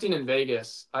go thrifting in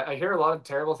Vegas, I hear a lot of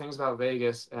terrible things about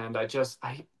Vegas, and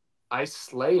I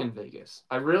slay in Vegas.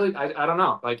 I don't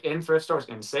know, like in thrift stores,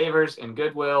 in Savers, in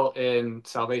Goodwill, in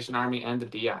Salvation Army, and the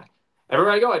DI.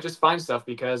 Everywhere I go, I just find stuff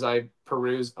because I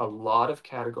peruse a lot of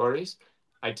categories.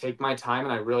 I take my time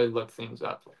and I really look things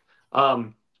up.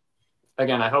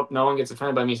 Again, I hope no one gets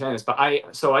offended by me saying this, but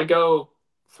I go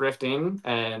thrifting,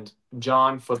 and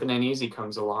John Flippin' Ain't Easy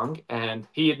comes along, and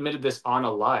he admitted this on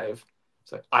a live.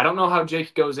 It's like, I don't know how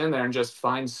Jake goes in there and just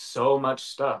finds so much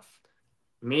stuff.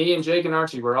 Me and Jake and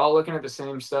Archie, we're all looking at the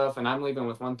same stuff, and I'm leaving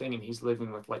with one thing, and he's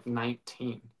leaving with like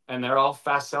 19. And they're all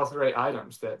fast sell-through rate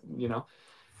items that, you know.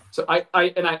 So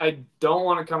I don't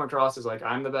want to come across as like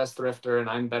I'm the best thrifter and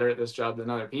I'm better at this job than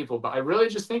other people, but I really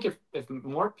just think if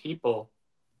more people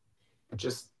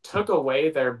just took away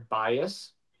their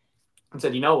bias and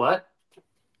said, you know what,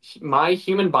 my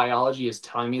human biology is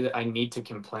telling me that I need to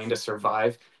complain to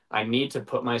survive. I need to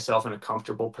put myself in a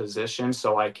comfortable position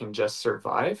so I can just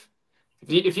survive.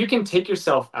 If you can take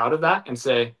yourself out of that and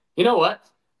say, you know what,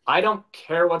 I don't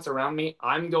care what's around me.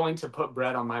 I'm going to put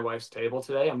bread on my wife's table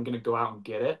today. I'm going to go out and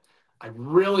get it. I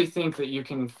really think that you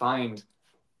can find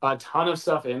a ton of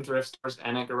stuff in thrift stores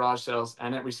and at garage sales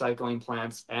and at recycling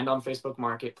plants and on Facebook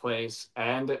Marketplace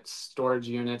and at storage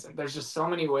units. And there's just so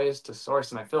many ways to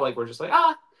source. And I feel like we're just like,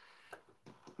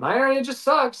 my area just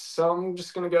sucks. So I'm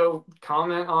just going to go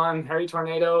comment on Harry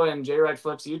Tornado and J Ride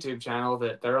Flip's YouTube channel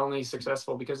that they're only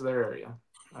successful because of their area.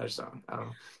 I don't know.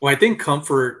 Well, I think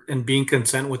comfort and being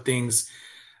content with things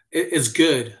is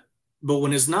good, but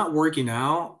when it's not working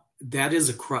out, that is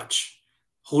a crutch,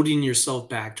 holding yourself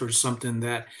back towards something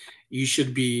that you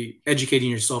should be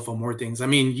educating yourself on more things. I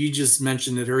mean, you just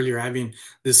mentioned it earlier, having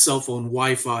this cell phone,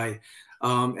 Wi-Fi,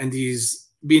 and these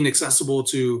being accessible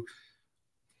to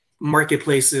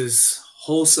marketplaces,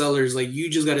 wholesalers. Like, you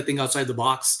just got to think outside the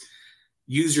box.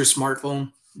 use your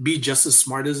smartphone, be just as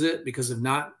smart as it, because if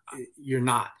not, you're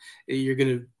not. You're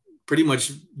going to pretty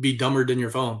much be dumber than your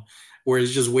phone, where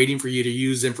it's just waiting for you to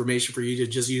use information for you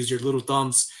to just use your little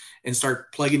thumbs and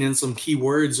start plugging in some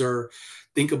keywords. Or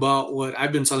think about what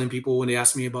I've been telling people when they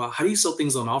ask me about how do you sell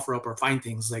things on OfferUp or find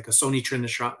things like a Sony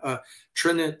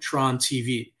Trinitron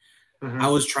TV. I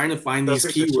was trying to find these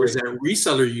keywords that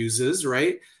Reseller uses,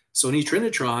 right? Sony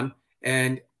Trinitron.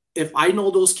 And if I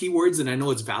know those keywords and I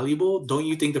know it's valuable, don't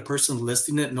you think the person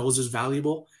listing it knows it's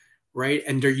valuable, right?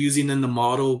 And they're using in the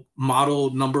model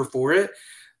number for it.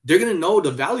 They're going to know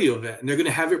the value of it, and they're going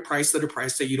to have it priced at a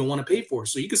price that you don't want to pay for.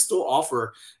 So you can still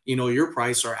offer, your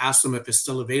price, or ask them if it's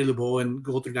still available and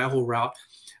go through that whole route.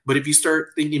 But if you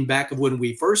start thinking back of when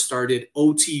we first started,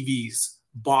 OTVs,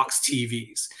 box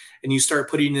TVs, and you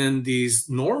start putting in these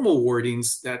normal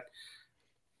wordings that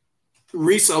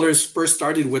resellers first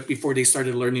started with before they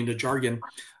started learning the jargon,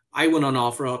 I went on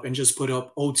OfferUp and just put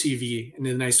up OTV, and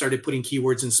then I started putting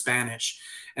keywords in Spanish,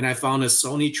 and I found a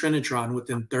Sony Trinitron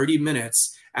within 30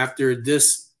 minutes after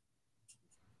this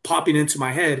popping into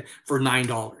my head for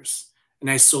 $9, and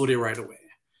I sold it right away.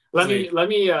 Let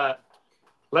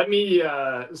me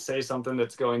say something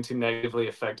that's going to negatively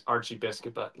affect Archie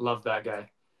Biscuit Butt. Love that guy.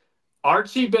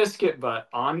 Archie Biscuit Butt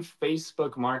on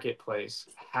Facebook Marketplace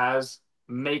has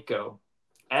Mako,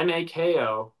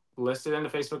 Mako, listed in the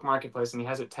Facebook Marketplace, and he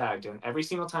has it tagged. And every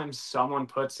single time someone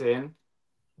puts in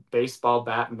baseball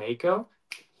bat Mako,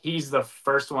 he's the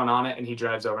first one on it, and he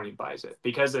drives over and he buys it.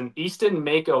 Because an Easton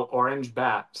Mako orange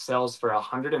bat sells for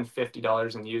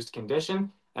 $150 in used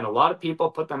condition, and a lot of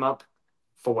people put them up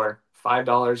for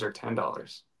 $5 or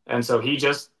 $10. And so he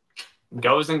just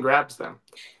goes and grabs them.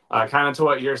 Kind of to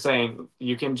what you're saying,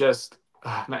 you can just,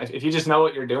 if you just know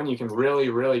what you're doing, you can really,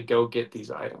 really go get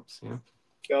these items.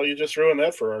 Well, you just ruined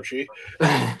that for Archie.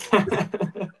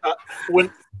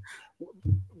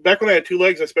 Back when I had two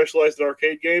legs, I specialized in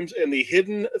arcade games, and the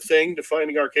hidden thing to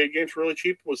finding arcade games really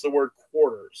cheap was the word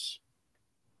quarters.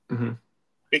 Mm-hmm.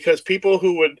 Because people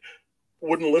who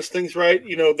wouldn't list things right,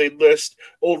 they'd list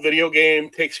old video game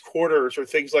takes quarters or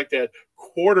things like that.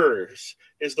 Quarters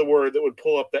is the word that would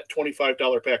pull up that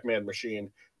 $25 Pac-Man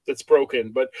machine that's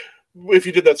broken. But if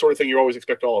you did that sort of thing, you always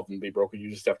expect all of them to be broken.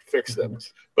 You just have to fix them.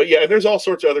 But yeah, there's all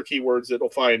sorts of other keywords that will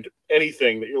find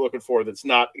anything that you're looking for that's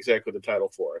not exactly the title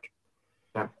for it.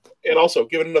 Yeah. And also,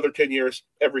 given another 10 years,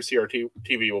 every CRT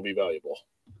TV will be valuable.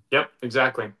 Yep,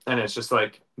 exactly. And it's just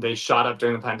like they shot up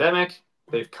during the pandemic.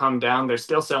 They've come down. They're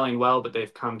still selling well, but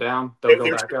they've come down. They'll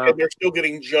go back up. And they're still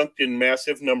getting junked in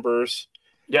massive numbers.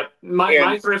 Yep.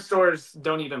 My thrift stores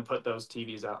don't even put those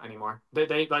TVs out anymore.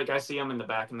 They like, I see them in the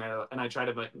back, and I try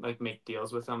to make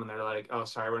deals with them, and they're like, oh,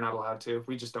 sorry, we're not allowed to.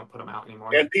 We just don't put them out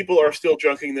anymore. And people are still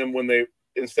junking them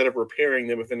instead of repairing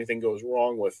them if anything goes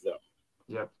wrong with them.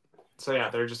 Yep. So yeah,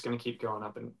 they're just going to keep going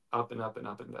up and up and up and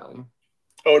up in value.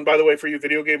 Oh, and by the way, for you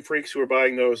video game freaks who are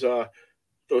buying those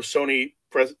Sony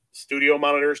Studio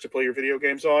monitors to play your video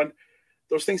games on,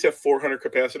 those things have 400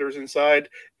 capacitors inside,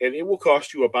 and it will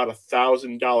cost you about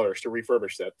 $1,000 to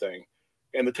refurbish that thing.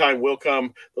 And the time will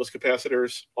come. Those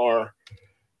capacitors are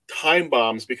time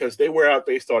bombs because they wear out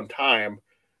based on time.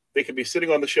 They could be sitting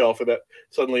on the shelf, and that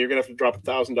suddenly you're going to have to drop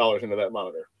 $1,000 into that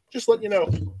monitor. Just let you know.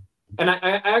 And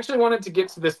I actually wanted to get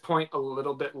to this point a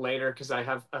little bit later because I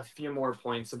have a few more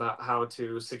points about how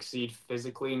to succeed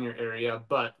physically in your area.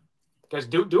 But guys,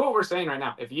 do what we're saying right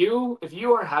now. If you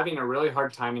are having a really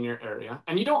hard time in your area,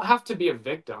 and you don't have to be a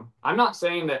victim. I'm not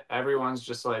saying that everyone's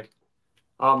just like,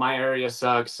 oh, my area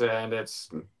sucks and it's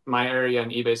my area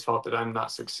and eBay's fault that I'm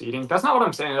not succeeding. That's not what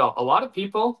I'm saying at all. A lot of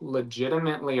people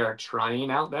legitimately are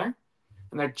trying out there,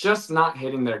 and they're just not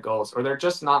hitting their goals, or they're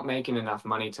just not making enough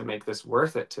money to make this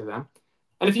worth it to them.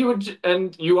 And if you would,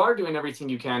 and you are doing everything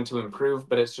you can to improve,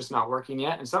 but it's just not working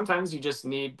yet. And sometimes you just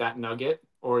need that nugget,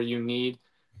 or you need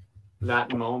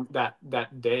that moment,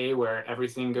 that day where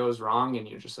everything goes wrong, and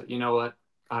you're just like, you know what?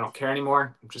 I don't care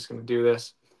anymore. I'm just going to do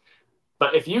this.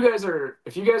 But if you guys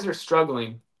are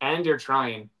struggling and you're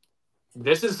trying,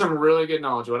 this is some really good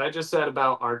knowledge. What I just said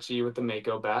about Archie with the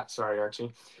Mako bat. Sorry,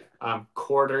 Archie.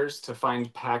 Quarters to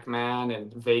find Pac-Man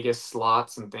and Vegas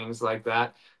slots and things like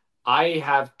that. I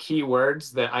have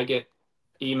keywords that I get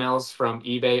emails from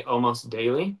eBay almost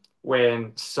daily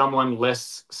when someone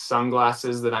lists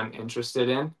sunglasses that I'm interested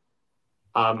in,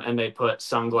 and they put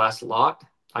sunglass lot.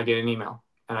 I get an email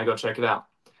and I go check it out.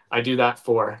 I do that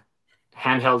for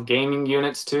handheld gaming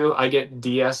units too. I get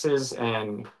DSs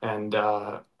and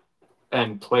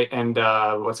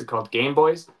what's it called, Game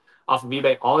Boys off of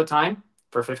eBay all the time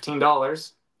for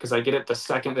 $15 because I get it the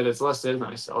second that it's listed, and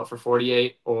I sell it for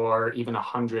 $48 or even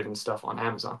 $100 and stuff on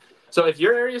Amazon. So if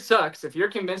your area sucks, if you're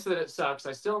convinced that it sucks,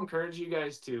 I still encourage you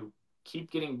guys to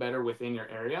keep getting better within your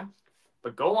area,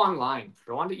 but go online,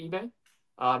 go onto eBay.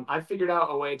 I've figured out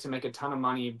a way to make a ton of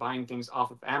money buying things off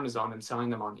of Amazon and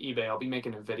selling them on eBay. I'll be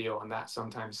making a video on that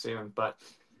sometime soon. But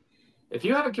if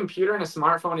you have a computer and a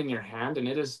smartphone in your hand and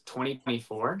it is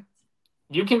 2024,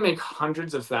 you can make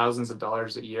hundreds of thousands of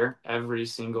dollars a year, every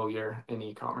single year in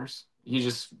e-commerce. You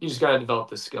just got to develop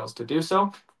the skills to do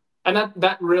so. And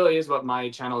that really is what my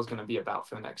channel is going to be about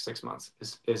for the next 6 months,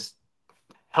 is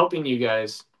helping you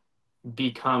guys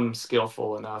become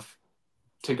skillful enough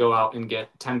to go out and get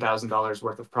 $10,000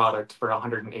 worth of product for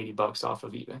 $180 off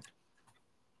of eBay.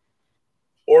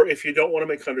 Or if you don't want to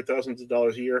make hundreds of thousands of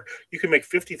dollars a year, you can make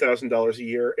 $50,000 a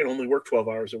year and only work 12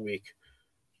 hours a week.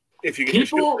 If you get your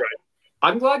skills right.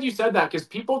 I'm glad you said that, because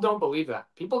people don't believe that.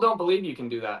 People don't believe you can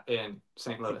do that in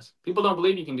St. Louis. People don't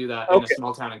believe you can do that in a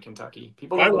small town in Kentucky.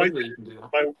 People don't believe that you can do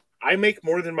that. I make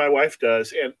more than my wife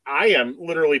does, and I am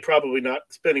literally probably not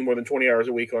spending more than 20 hours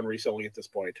a week on reselling at this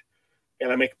point.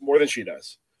 And I make more than she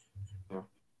does. Yeah.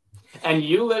 And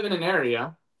you live in an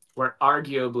area where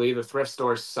arguably the thrift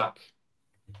stores suck.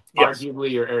 Yes.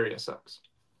 Arguably your area sucks.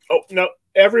 Oh, no.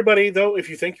 Everybody, though, if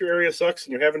you think your area sucks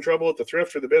and you're having trouble at the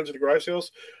thrift or the bins or the garage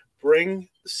sales, bring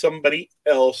somebody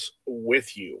else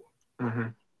with you. Mm-hmm.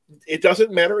 It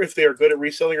doesn't matter if they're good at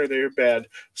reselling or they're bad.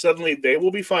 Suddenly, they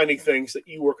will be finding things that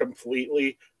you were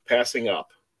completely passing up.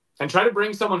 And try to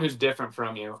bring someone who's different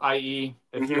from you, i.e.,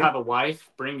 if you have a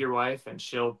wife, bring your wife, and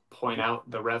she'll point out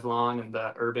the Revlon and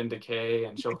the Urban Decay,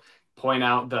 and she'll point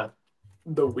out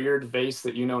the weird vase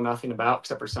that you know nothing about,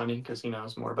 except for Sonny, because he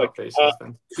knows more about vases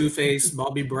than Too Faced,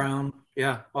 Bobby Brown.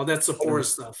 Yeah, all that Sephora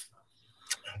stuff.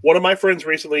 One of my friends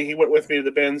recently, he went with me to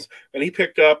the bins, and he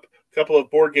picked up a couple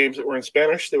of board games that were in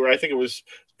Spanish. They were, I think it was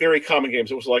very common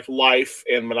games. It was like Life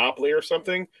and Monopoly or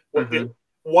something. Mm-hmm.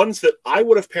 Ones that I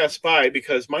would have passed by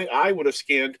because my eye would have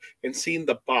scanned and seen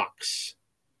the box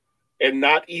and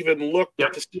not even looked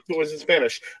to see if it was in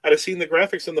Spanish. I'd have seen the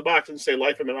graphics in the box and say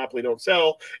Life and Monopoly don't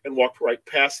sell and walked right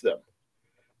past them.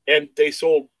 And they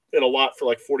sold it a lot for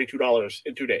like $42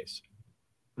 in 2 days.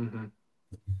 Mm-hmm.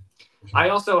 I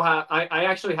also have, I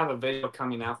actually have a video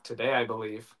coming out today, I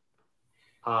believe,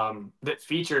 that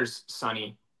features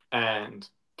Sonny and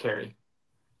Carrie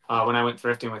when I went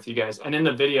thrifting with you guys. And in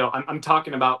the video, I'm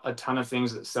talking about a ton of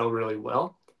things that sell really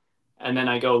well. And then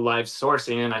I go live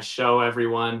sourcing and I show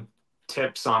everyone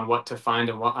tips on what to find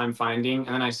and what I'm finding.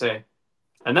 And then I say,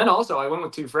 and then also I went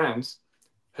with two friends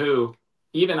who,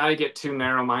 even I get too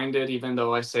narrow-minded, even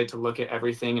though I say to look at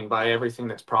everything and buy everything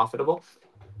that's profitable.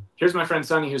 Here's my friend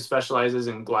Sonny, who specializes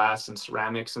in glass and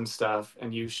ceramics and stuff.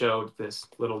 And you showed this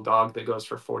little dog that goes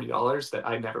for $40 that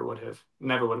I never would have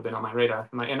been on my radar.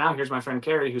 And now here's my friend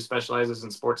Carrie, who specializes in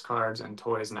sports cards and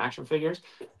toys and action figures.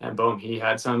 And boom, he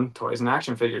had some toys and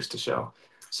action figures to show.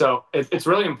 So it's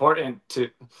really important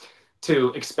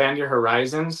to expand your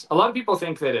horizons. A lot of people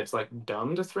think that it's like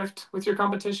dumb to thrift with your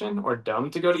competition or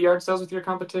dumb to go to yard sales with your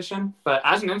competition. But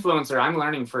as an influencer, I'm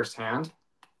learning firsthand.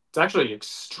 It's actually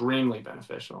extremely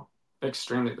beneficial.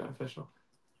 Extremely beneficial.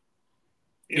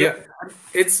 Yeah,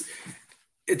 it's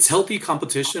healthy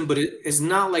competition, but it's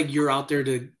not like you're out there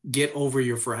to get over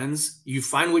your friends. You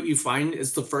find what you find.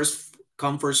 It's the first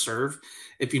come, first serve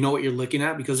if you know what you're looking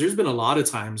at, because there's been a lot of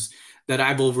times that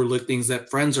I've overlooked things that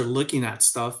friends are looking at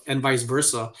stuff and vice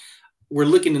versa. We're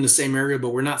looking in the same area, but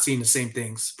we're not seeing the same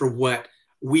things for what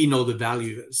we know the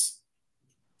value is.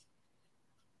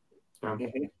 Yeah.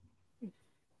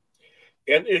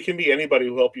 And it can be anybody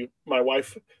who help you. My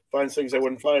wife finds things I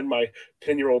wouldn't find. My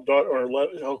 10-year-old daughter, or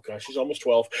 11, oh gosh, she's almost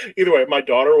 12. Either way, my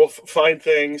daughter will find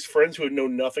things. Friends who know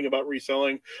nothing about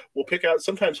reselling will pick out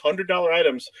sometimes $100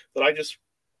 items that I just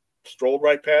strolled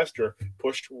right past or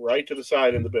pushed right to the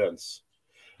side in the bins.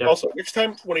 Yep. Also, next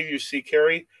time one of you see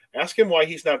Carrie, ask him why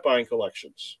he's not buying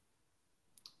collections.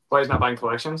 Why he's not buying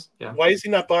collections? Yeah. Why is he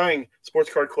not buying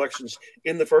sports card collections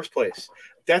in the first place?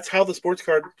 That's how the sports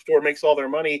card store makes all their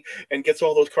money and gets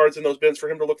all those cards in those bins for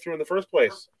him to look through in the first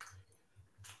place.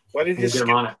 Why didn't he just skip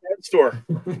the card store?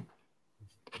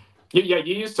 Yeah,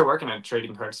 you used to work in a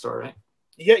trading card store, right?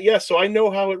 Yeah. So I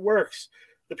know how it works.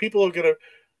 The people are going to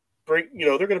bring,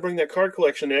 they're going to bring that card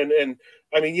collection in, and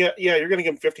I mean, yeah, you're going to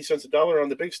give them 50 cents a dollar on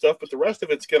the big stuff, but the rest of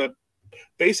it's going to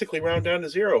basically round down to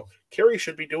zero. Carrie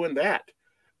should be doing that.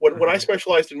 When I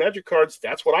specialized in magic cards,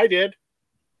 that's what I did.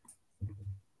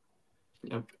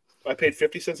 Yep. I paid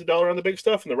 50 cents a dollar on the big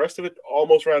stuff, and the rest of it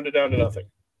almost rounded down to nothing.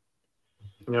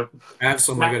 Yep. I have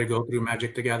some I got to go through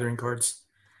Magic the Gathering cards.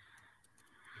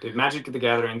 Dude, Magic the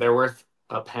Gathering, they're worth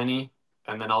a penny,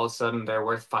 and then all of a sudden they're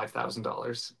worth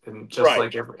 $5,000. And just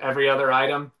like every other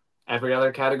item, every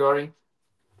other category,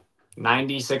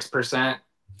 96%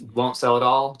 won't sell at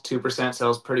all, 2%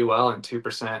 sells pretty well, and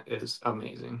 2% is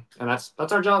amazing. And that's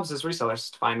our jobs as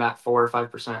resellers, to find that 4 or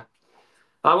 5%.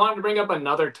 I wanted to bring up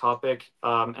another topic,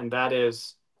 and that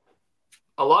is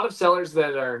a lot of sellers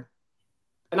that are,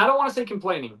 and I don't want to say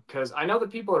complaining, because I know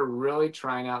that people are really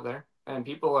trying out there, and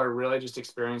people are really just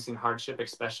experiencing hardship,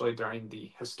 especially during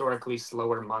the historically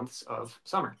slower months of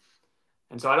summer.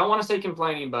 And so I don't want to say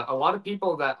complaining, but a lot of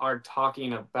people that are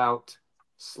talking about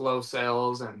slow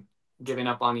sales and giving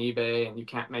up on eBay and you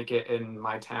can't make it in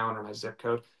my town or my zip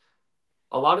code,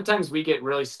 a lot of times we get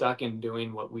really stuck in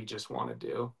doing what we just want to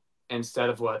do instead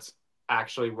of what's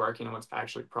actually working and what's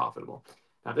actually profitable.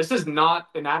 Now, this is not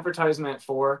an advertisement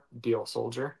for Deal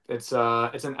Soldier. It's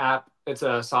an app. It's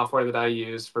a software that I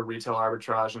use for retail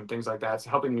arbitrage and things like that. It's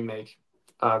helping me make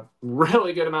a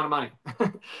really good amount of money.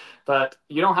 But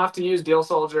you don't have to use Deal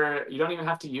Soldier. You don't even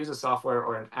have to use a software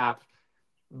or an app.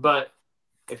 But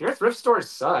if your thrift stores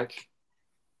suck,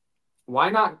 why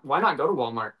not go to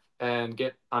Walmart and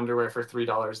get underwear for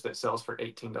 $3 that sells for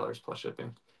 $18 plus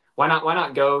shipping? Why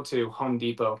not go to Home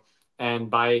Depot and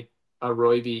buy a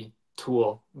Roybe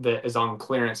tool that is on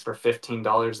clearance for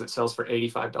 $15 that sells for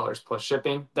 $85 plus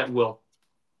shipping, that will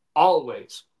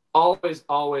always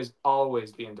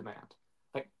be in demand?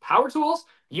 Like power tools,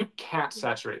 you can't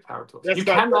saturate power tools. You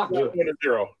cannot do it.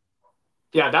 Zero.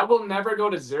 Yeah, that will never go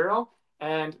to zero.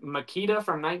 And Makita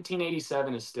from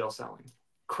 1987 is still selling.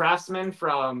 Craftsman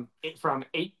from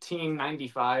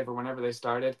 1895 or whenever they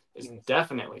started is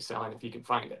definitely selling if you can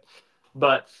find it.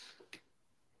 But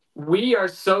we are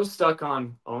so stuck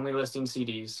on only listing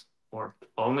CDs or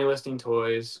only listing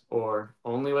toys or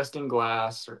only listing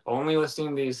glass or only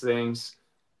listing these things,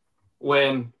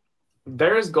 when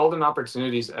there's golden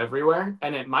opportunities everywhere,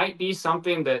 and it might be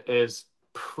something that is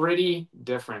pretty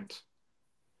different.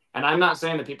 And I'm not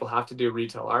saying that people have to do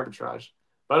retail arbitrage,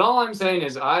 but all I'm saying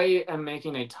is I am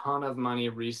making a ton of money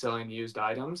reselling used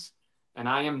items, and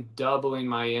I am doubling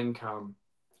my income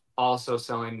also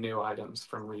selling new items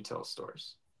from retail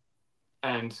stores.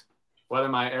 And whether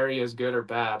my area is good or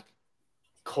bad,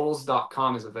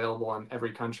 Kohl's.com is available in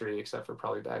every country except for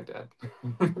probably Baghdad.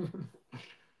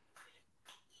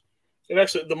 And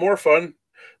actually, the more fun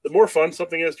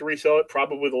something is to resell it,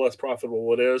 probably the less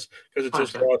profitable it is, because it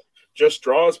just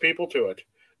draws people to it.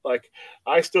 Like,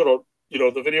 I still don't,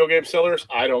 the video game sellers,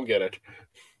 I don't get it.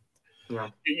 Yeah.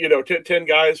 10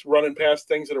 guys running past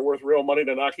things that are worth real money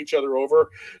to knock each other over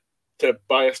to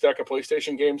buy a stack of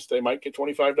PlayStation games they might get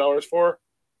 $25 for.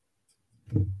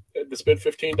 To spend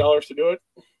 $15 to do it.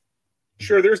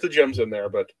 Sure, there's the gems in there,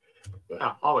 but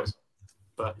yeah, always.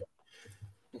 But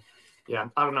yeah,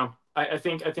 I don't know. I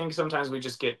think sometimes we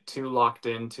just get too locked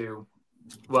into,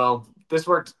 well, this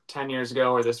worked 10 years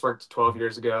ago, or this worked 12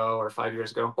 years ago, or 5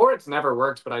 years ago, or it's never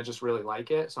worked, but I just really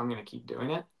like it, so I'm going to keep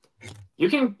doing it. You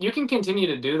can continue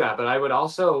to do that, but I would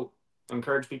also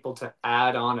encourage people to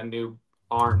add on a new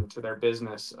arm to their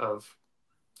business of,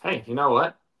 hey, you know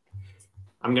what?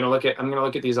 I'm going to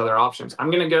look at these other options.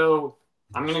 I'm going to go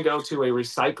to a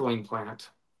recycling plant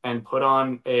and put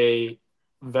on a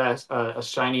vest, a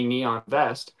shiny neon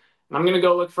vest, and I'm going to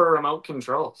go look for remote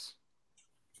controls.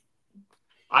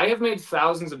 I have made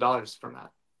thousands of dollars from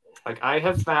that. Like, I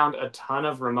have found a ton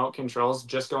of remote controls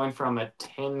just going from a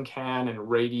tin can and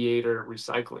radiator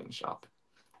recycling shop.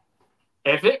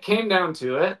 If it came down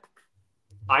to it,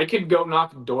 I could go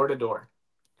knock door to door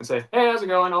and say, hey, how's it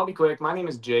going? I'll be quick. My name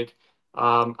is Jake.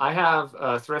 I have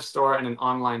a thrift store and an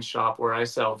online shop where I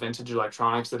sell vintage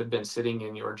electronics that have been sitting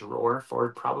in your drawer for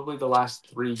probably the last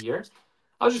 3 years.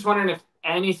 I was just wondering if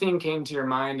anything came to your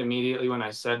mind immediately when I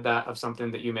said that, of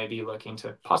something that you may be looking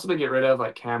to possibly get rid of,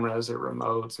 like cameras or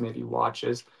remotes, maybe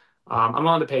watches. I'm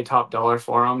willing to pay top dollar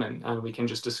for them, and we can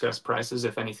just discuss prices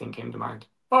if anything came to mind.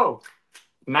 Oh,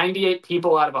 98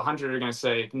 people out of 100 are going to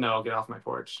say, no, get off my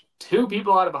porch. 2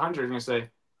 people out of 100 are going to say,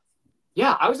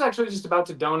 yeah, I was actually just about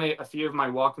to donate a few of my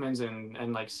Walkmans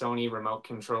and like Sony remote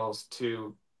controls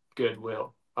to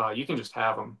Goodwill. You can just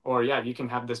have them. Or yeah, you can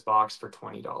have this box for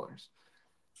 $20.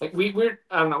 Like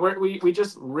I don't know, we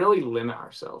just really limit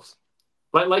ourselves.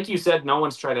 But like you said, no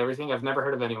one's tried everything. I've never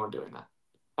heard of anyone doing that.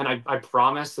 And I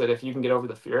promise that if you can get over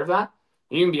the fear of that,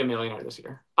 you can be a millionaire this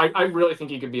year. I really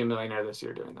think you could be a millionaire this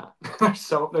year doing that.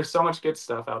 There's so much good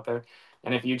stuff out there.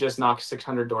 And if you just knock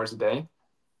 600 doors a day,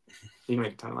 you can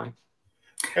make a ton of money.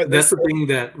 That's the thing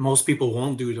that most people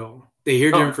won't do, though. They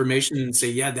hear their information and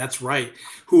say, yeah, that's right.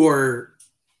 Who are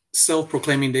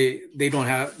self-proclaiming they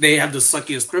have the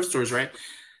suckiest thrift stores, right?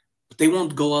 But they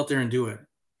won't go out there and do it.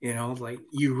 You know, like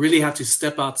you really have to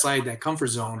step outside that comfort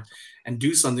zone and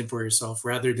do something for yourself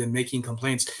rather than making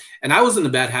complaints. And I was in a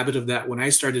bad habit of that when I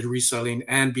started reselling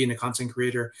and being a content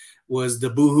creator, was the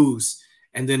boohoos.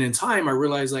 And then in time, I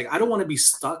realized like I don't want to be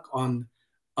stuck on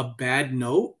a bad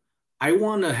note. I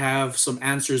want to have some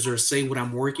answers or say what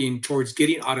I'm working towards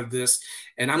getting out of this.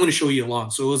 And I'm going to show you along.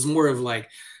 So it was more of like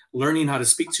learning how to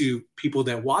speak to people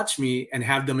that watch me and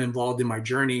have them involved in my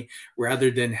journey rather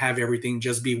than have everything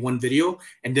just be one video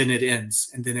and then it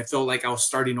ends. And then it felt like I was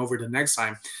starting over the next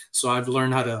time. So I've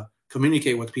learned how to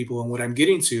communicate with people. And what I'm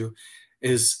getting to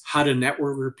is how to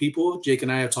network with people. Jake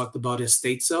and I have talked about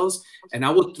estate sales. And I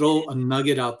would throw a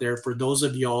nugget out there for those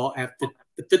of y'all at the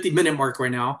 50-minute mark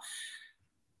right now.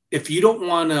 If you don't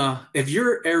want to, if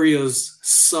your areas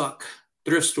suck,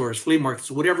 thrift stores, flea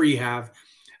markets, whatever you have,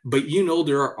 but you know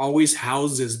there are always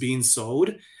houses being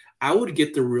sold, I would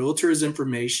get the realtor's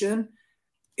information,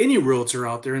 any realtor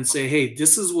out there, and say, hey,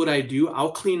 this is what I do.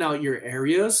 I'll clean out your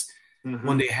areas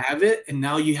when they have it. And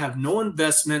now you have no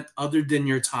investment other than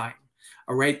your time.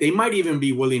 All right. They might even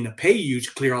be willing to pay you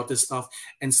to clear out this stuff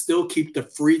and still keep the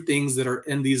free things that are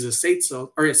in these estates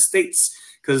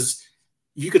because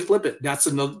you could flip it. That's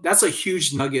a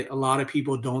huge nugget a lot of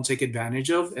people don't take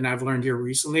advantage of. And I've learned here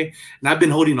recently, and I've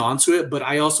been holding on to it, but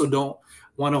I also don't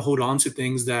want to hold on to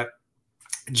things that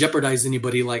jeopardize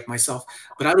anybody like myself.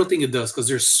 But I don't think it does, because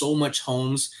there's so much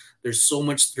homes, there's so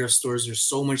much thrift stores, there's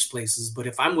so much places. But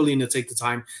if I'm willing to take the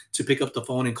time to pick up the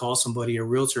phone and call somebody, a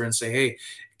realtor, and say, hey,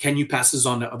 can you pass this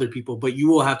on to other people? But you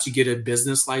will have to get a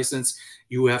business license.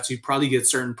 You will have to probably get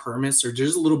certain permits, or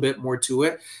there's a little bit more to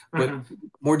it. But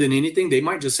more than anything, they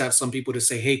might just have some people to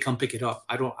say, hey, come pick it up.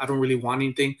 I don't really want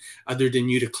anything other than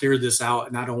you to clear this out.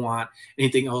 And I don't want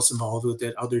anything else involved with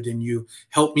it other than you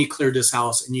help me clear this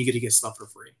house and you get to get stuff for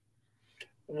free.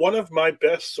 One of my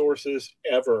best sources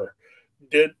ever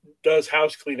does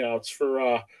house cleanouts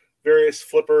for various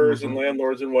flippers and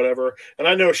landlords and whatever. And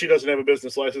I know she doesn't have a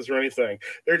business license or anything.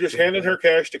 They're just handing her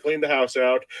cash to clean the house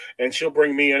out, and she'll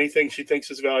bring me anything she thinks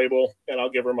is valuable, and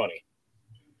I'll give her money.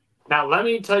 Now, let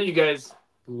me tell you guys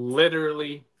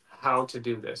literally how to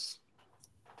do this.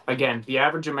 Again, the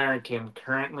average American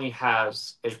currently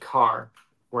has a car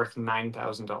worth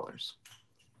 $9,000.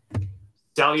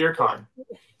 Sell your car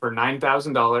for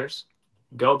 $9,000.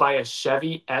 Go buy a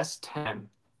Chevy S10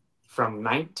 from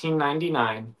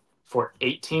 1999 for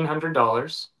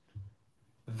 $1,800.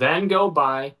 Then go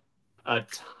buy a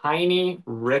tiny,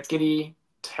 rickety,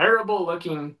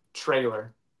 terrible-looking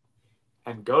trailer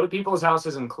and go to people's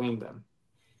houses and clean them.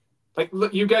 Like,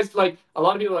 look, you guys, like, a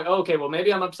lot of people are like, oh, okay, well,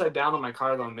 maybe I'm upside down on my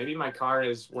car loan. Maybe my car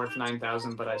is worth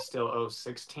 $9,000, but I still owe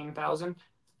 $16,000.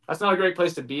 That's not a great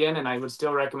place to be in, and I would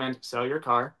still recommend sell your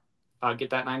car.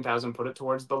 Get that $9,000, put it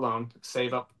towards the loan,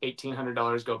 save up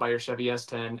 $1,800, go buy your Chevy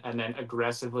S10, and then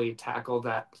aggressively tackle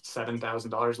that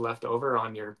 $7,000 left over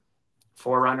on your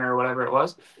 4Runner or whatever it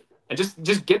was, and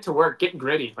just get to work, get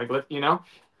gritty. Like,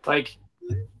 like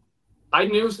I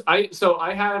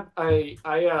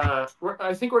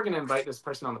think we're gonna invite this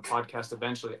person on the podcast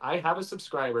eventually. I have a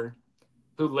subscriber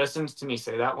who listened to me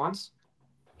say that once.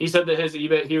 He said that his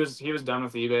eBay, he was done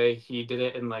with eBay. He did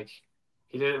it in like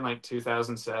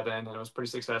 2007, and it was pretty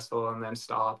successful, and then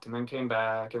stopped, and then came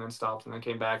back, and then stopped, and then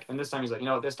came back. And this time he's like,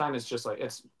 this time it's just like,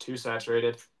 it's too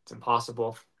saturated. It's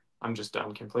impossible. I'm just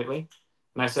done completely.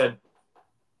 And I said,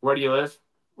 where do you live?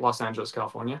 Los Angeles,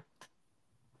 California.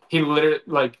 He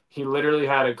literally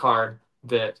had a car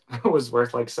that was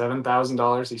worth like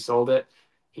 $7,000. He sold it.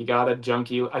 He got a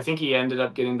junky. I think he ended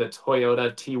up getting the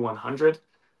Toyota T100,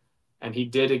 and he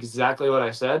did exactly what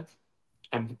I said.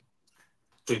 And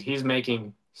dude, he's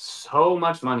making so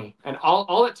much money. And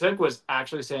all it took was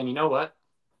actually saying, you know what?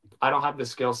 I don't have the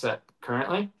skill set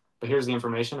currently, but here's the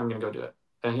information. I'm going to go do it.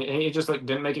 And he just like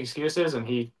didn't make excuses, and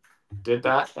he did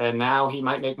that. And now he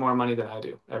might make more money than I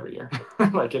do every year.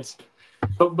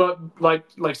 But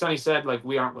like Sonny said, like,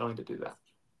 we aren't willing to do that.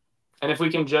 And if we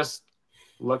can just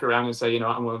look around and say,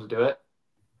 I'm willing to do it,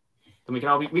 then we can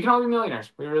all be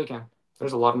millionaires. We really can.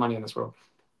 There's a lot of money in this world.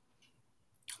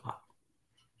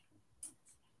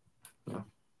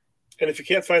 And if you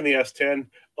can't find the S10,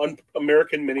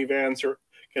 American minivans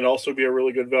can also be a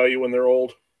really good value when they're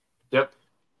old. Yep.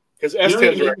 Because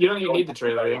S10s you don't even need the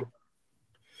trailer. Yeah.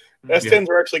 S10s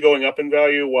are actually going up in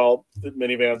value, while the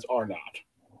minivans are not.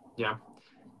 Yeah.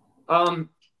 Can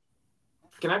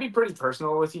I be pretty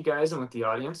personal with you guys and with the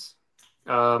audience?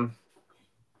 I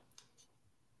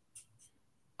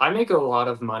make a lot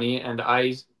of money, and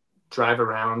I drive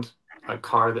around a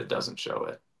car that doesn't show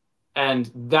it.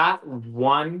 And that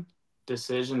one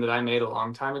decision that I made a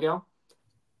long time ago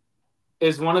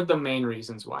is one of the main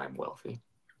reasons why I'm wealthy.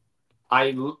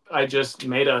 I just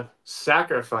made a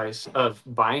sacrifice of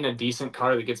buying a decent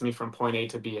car that gets me from point A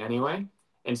to B anyway,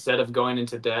 instead of going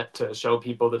into debt to show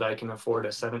people that I can afford a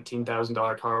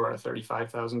 $17,000 car or a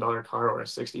 $35,000 car or a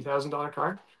 $60,000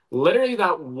 car. Literally,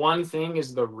 that one thing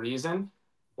is the reason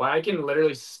why I can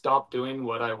literally stop doing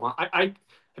what I want. I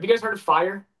have you guys heard of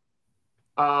FIRE?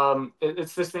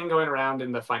 It's this thing going around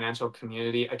in the financial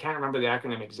community. I can't remember the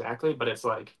acronym exactly, but it's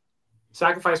like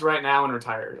sacrifice right now and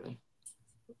retire early.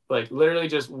 Like literally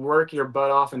just work your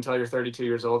butt off until you're 32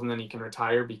 years old, and then you can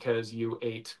retire because you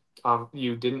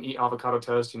didn't eat avocado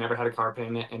toast, you never had a car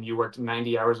payment, and you worked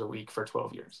 90 hours a week for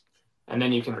 12 years. And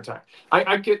then you can retire.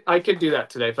 I could do that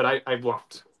today, but I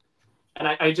won't. And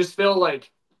I just feel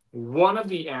like one of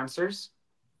the answers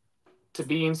to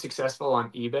being successful on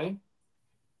eBay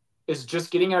is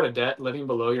just getting out of debt, living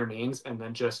below your means, and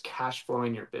then just cash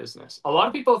flowing your business. A lot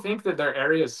of people think that their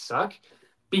areas suck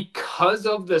because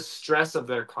of the stress of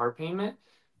their car payment,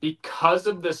 because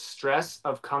of the stress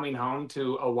of coming home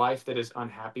to a wife that is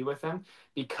unhappy with them,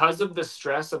 because of the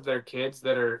stress of their kids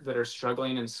that are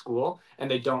struggling in school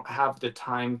and they don't have the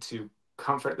time to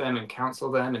comfort them and counsel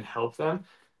them and help them.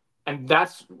 And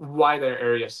that's why their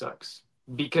area sucks,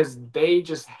 because they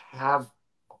just have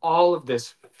all of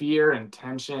this fear and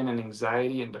tension and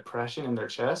anxiety and depression in their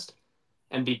chest.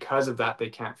 And because of that, they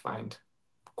can't find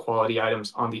quality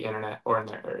items on the internet or in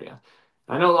their area.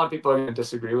 I know a lot of people are going to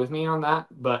disagree with me on that,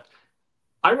 but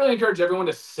I really encourage everyone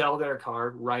to sell their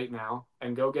car right now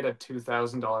and go get a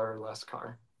 $2,000 or less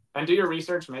car. And do your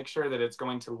research, make sure that it's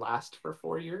going to last for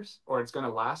 4 years or it's going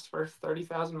to last for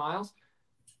 30,000 miles.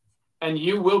 And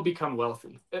you will become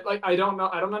wealthy. I don't know.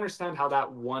 I don't understand how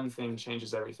that one thing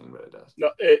changes everything, but it does. No,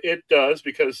 it does,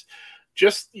 because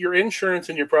just your insurance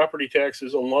and your property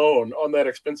taxes alone on that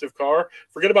expensive car,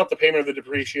 forget about the payment of the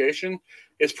depreciation,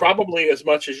 is probably as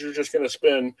much as you're just going to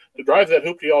spend to drive that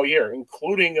hoopty all year,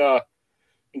 including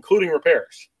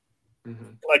repairs.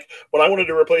 Mm-hmm. Like when I wanted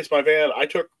to replace my van,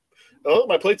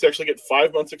 my plates actually get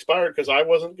 5 months expired because I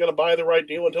wasn't going to buy the right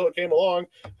deal until it came along,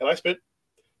 and I spent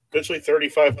eventually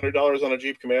 $3,500 on a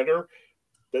Jeep Commander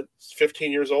that's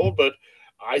 15 years old, but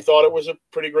I thought it was a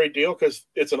pretty great deal because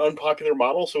it's an unpopular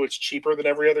model, so it's cheaper than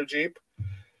every other Jeep.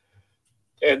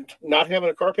 And not having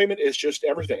a car payment is just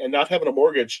everything. And not having a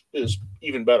mortgage is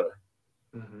even better,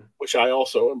 which I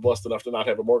also am blessed enough to not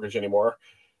have a mortgage anymore.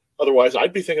 Otherwise,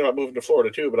 I'd be thinking about moving to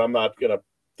Florida too, but I'm not going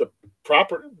to.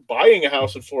 Buying a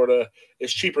house in Florida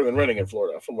is cheaper than renting in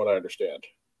Florida, from what I understand.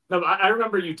 No, I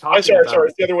remember you talking sorry,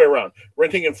 it's the other way around.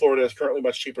 Renting in Florida is currently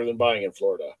much cheaper than buying in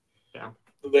Florida. Yeah.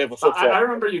 They have a flip-flop. I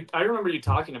remember you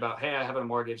talking about, hey, I have a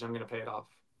mortgage, I'm going to pay it off.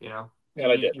 You know,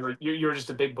 and I did. You were just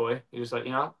a big boy. You're just like,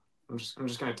 you know, I'm just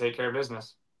going to take care of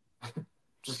business.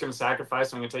 Just going to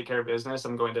sacrifice. I'm going to take care of business.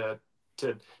 I'm going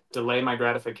to delay my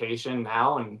gratification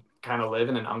now and kind of live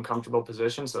in an uncomfortable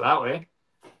position. So that way,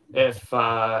 if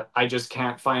I just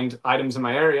can't find items in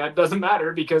my area, it doesn't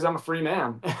matter because I'm a free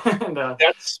man. And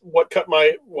that's what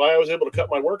why I was able to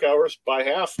cut my work hours by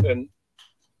half. And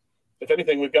if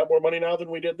anything, we've got more money now than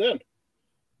we did then.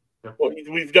 Yep. Well,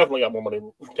 we've definitely got more money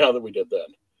now than we did then.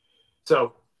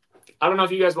 So I don't know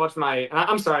if you guys watch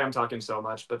I'm sorry I'm talking so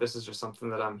much, but this is just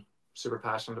something that I'm super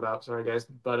passionate about. Sorry, guys.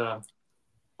 But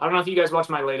I don't know if you guys watch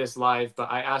my latest live,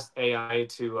 but I asked AI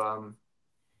to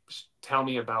tell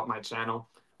me about my channel.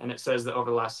 And it says that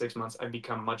over the last 6 months, I've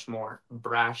become much more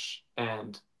brash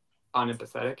and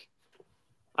unempathetic.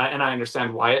 And I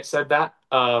understand why it said that.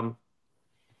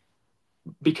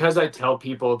 Because I tell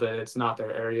people that it's not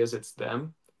their areas, it's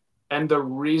them. And the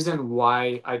reason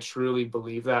why I truly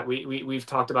believe that, we've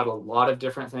talked about a lot of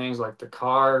different things like the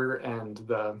car and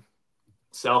the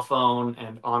cell phone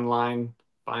and online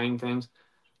buying things.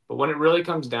 But when it really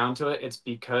comes down to it, it's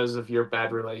because of your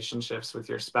bad relationships with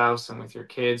your spouse and with your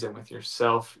kids and with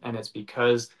yourself. And it's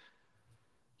because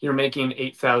you're making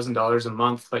 $8,000 a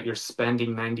month, but you're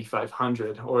spending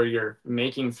 $9,500, or you're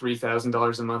making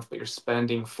 $3,000 a month, but you're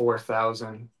spending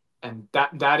 $4,000. And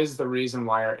that is the reason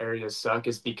why our areas suck,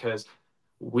 is because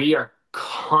we are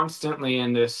constantly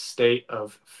in this state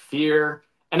of fear.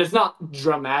 And it's not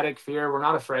dramatic fear. We're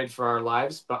not afraid for our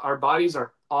lives, but our bodies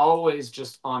are always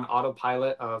just on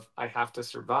autopilot of, I have to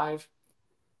survive.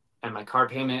 And my car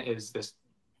payment is this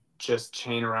just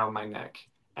chain around my neck.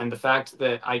 And the fact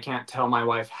that I can't tell my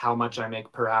wife how much I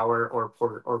make per hour or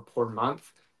per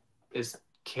month is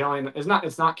killing.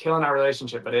 It's not killing our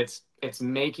relationship, but it's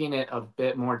making it a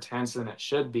bit more tense than it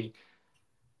should be.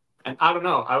 And I don't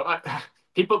know.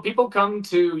 People come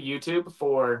to YouTube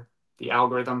for the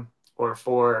algorithm or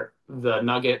for the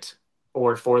nugget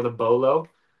or for the bolo.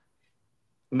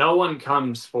 no one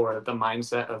comes for the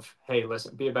mindset of, hey,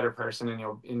 listen, be a better person and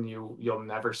you'll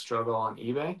never struggle on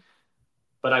eBay.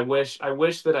 But I wish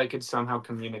that I could somehow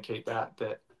communicate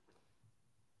that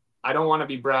I don't want to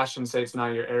be brash and say it's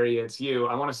not your area, it's you.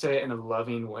 I want to say it in a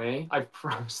loving way. I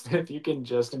promise that if you can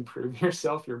just improve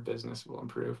yourself, your business will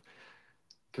improve.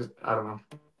 Because I don't know.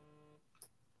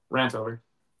 Rant over.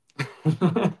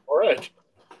 All right.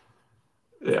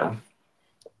 Yeah.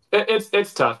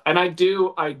 It's tough. And I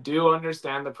do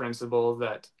understand the principle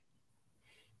that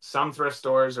some thrift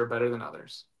stores are better than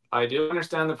others. I do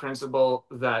understand the principle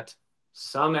that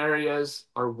some areas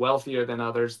are wealthier than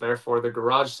others, therefore the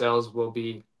garage sales will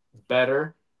be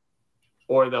better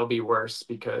or they'll be worse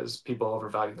because people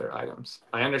overvalue their items.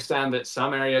 I understand that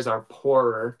some areas are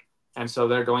poorer, and so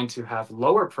they're going to have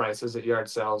lower prices at yard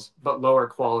sales, but lower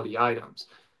quality items.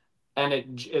 And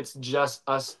it's just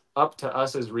up to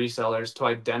us as resellers to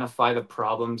identify the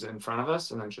problems in front of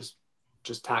us and then just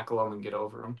tackle them and get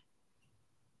over them.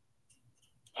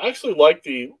 I actually like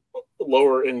the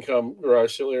lower income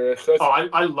garage sale area.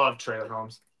 I love trailer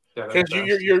homes. Because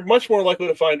you're much more likely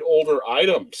to find older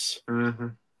items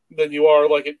than you are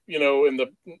like, in the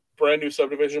brand new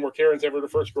subdivision where Karen's ever the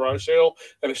first garage sale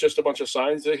and it's just a bunch of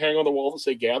signs they hang on the wall that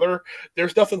say gather.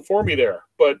 There's nothing for me there.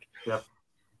 But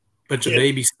bunch of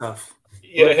baby stuff.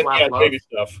 Yeah, baby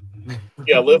stuff.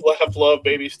 Yeah, live, laugh, love,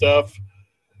 baby stuff.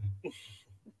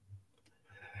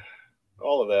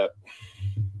 All of that.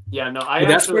 Yeah, no,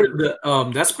 that's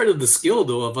part of the skill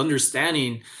though of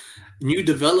understanding new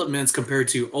developments compared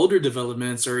to older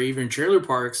developments or even trailer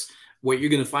parks. What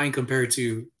you're going to find compared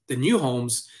to the new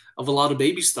homes of a lot of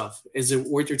baby stuff. Is it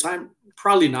worth your time?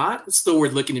 Probably not. It's still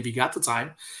worth looking if you got the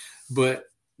time, but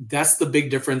that's the big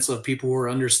difference of people who are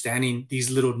understanding these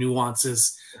little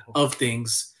nuances of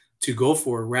things to go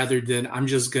for, rather than I'm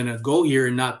just going to go here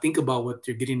and not think about what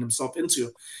they're getting themselves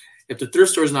into. If the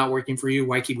thrift store is not working for you,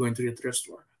 why keep going through the thrift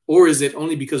store? Or is it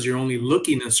only because you're only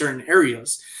looking in certain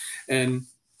areas? And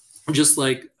just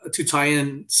like to tie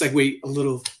in, segue a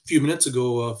little few minutes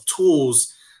ago of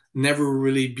tools never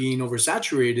really being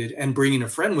oversaturated and bringing a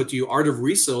friend with you. Art of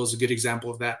Resale is a good example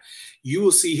of that. You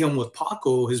will see him with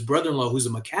Paco, his brother-in-law, who's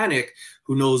a mechanic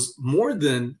who knows more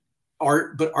than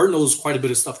Art, but Art knows quite a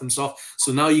bit of stuff himself.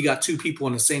 So now you got two people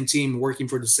on the same team working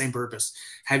for the same purpose,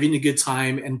 having a good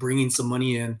time and bringing some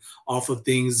money in off of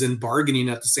things and bargaining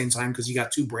at the same time because you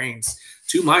got two brains.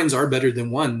 Two minds are better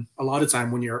than one a lot of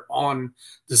time when you're on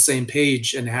the same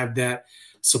page and have that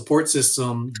support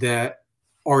system that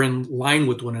are in line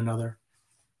with one another.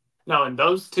 No, and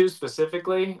those two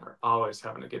specifically are always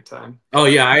having a good time. Oh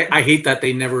yeah, I hate that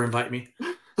they never invite me.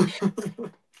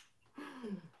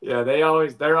 Yeah,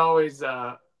 they're always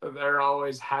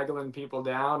haggling people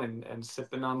down and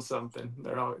sipping on something.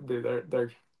 I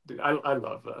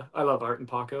love Art and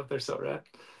Paco. They're so rad.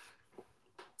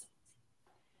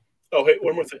 Oh, hey,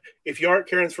 one more thing. If you aren't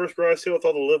Karen's first garage sale with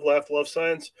all the live, laugh, love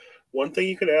signs, one thing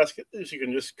you can ask is you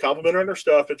can just compliment her on her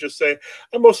stuff and just say,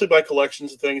 I mostly buy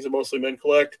collections of things that mostly men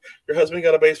collect. Your husband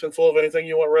got a basement full of anything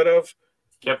you want rid of?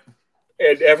 Yep.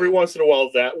 And every once in a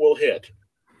while that will hit.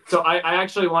 So I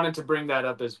actually wanted to bring that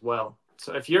up as well.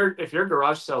 So if your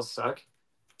garage sales suck,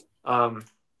 I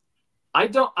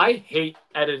hate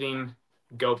editing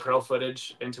GoPro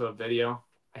footage into a video.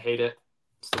 I hate it.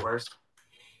 It's the worst.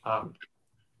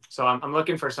 So I'm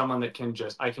looking for someone that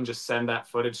I can just send that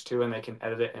footage to and they can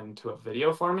edit it into a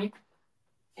video for me.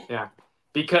 Yeah.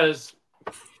 Because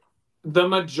the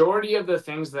majority of the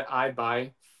things that I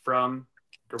buy from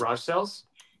garage sales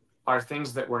are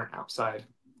things that weren't outside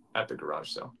at the garage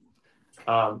sale.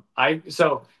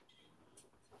 So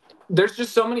there's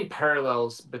just so many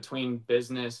parallels between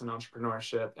business and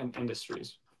entrepreneurship and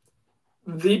industries.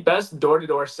 The best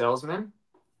door-to-door salesmen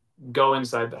go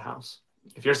inside the house.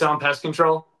 If you're selling pest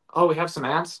control, oh, we have some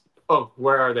ants. Oh,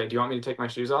 where are they? Do you want me to take my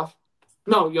shoes off?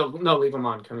 No, leave them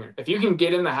on. Come here. If you can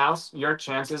get in the house, your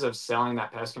chances of selling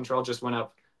that pest control just went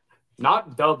up,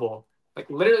 not double, like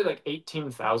literally like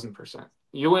 18,000%.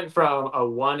 You went from a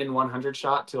 1 in 100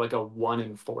 shot to like a 1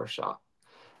 in 4 shot.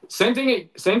 Same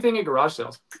thing at garage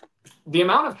sales. The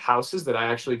amount of houses that I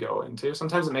actually go into,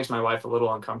 sometimes it makes my wife a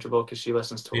little uncomfortable because she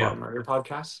listens to a lot of murder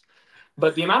podcasts.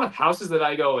 But the amount of houses that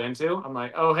I go into, I'm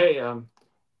like, oh, hey,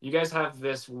 you guys have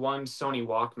this one Sony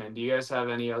Walkman. Do you guys have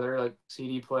any other like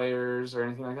CD players or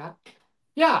anything like that?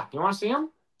 Yeah. You want to see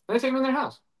them? Then they take them in their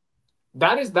house.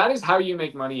 That is how you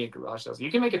make money at garage sales.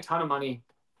 You can make a ton of money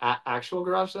at actual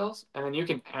garage sales, and then you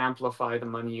can amplify the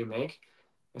money you make.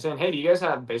 And saying, hey, do you guys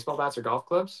have baseball bats or golf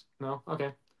clubs? No?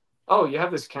 Okay. Oh, you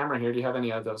have this camera here. Do you have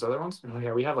any of those other ones? Oh,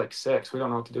 yeah, we have like 6. We don't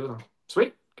know what to do with them.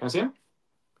 Sweet. Can I see them?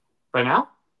 Right now?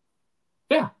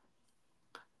 Yeah.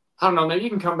 I don't know, maybe you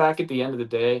can come back at the end of the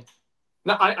day.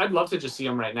 No, I'd love to just see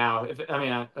them right now.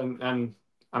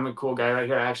 I'm a cool guy right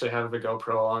here. I actually have the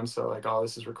GoPro on, so like all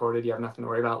this is recorded. You have nothing to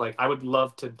worry about. Like I would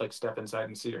love to like step inside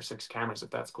and see your 6 cameras if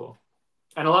that's cool.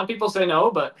 And a lot of people say no,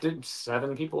 but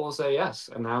 7 people will say yes.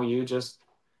 And now you just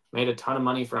made a ton of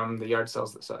money from the yard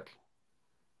sales that suck.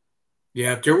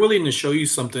 Yeah, if they're willing to show you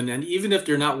something, and even if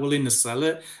they're not willing to sell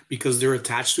it because they're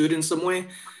attached to it in some way,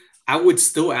 I would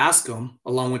still ask them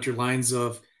along with your lines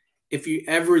of, if you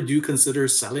ever do consider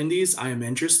selling these, I am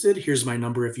interested. Here's my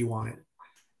number if you want it.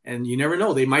 And you never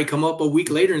know. They might come up a week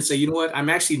later and say, you know what, I'm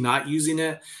actually not using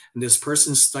it. And this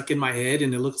person's stuck in my head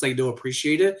and it looks like they'll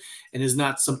appreciate it. And it's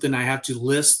not something I have to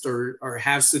list or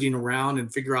have sitting around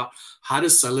and figure out how to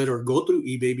sell it or go through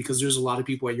eBay, because there's a lot of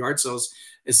people at yard sales,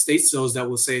 estate sales that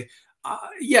will say,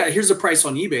 yeah, here's the price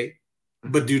on eBay.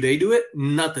 But do they do it?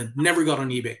 Nothing. Never got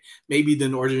on eBay. Maybe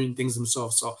then ordering things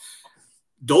themselves. So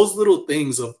those little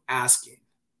things of asking,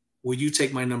 will you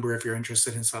take my number if you're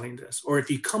interested in selling this? Or if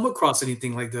you come across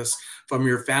anything like this from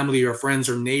your family or friends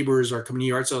or neighbors or community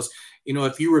yard sales,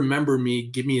 if you remember me,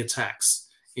 give me a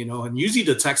text, and usually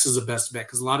the text is the best bet,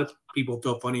 because a lot of people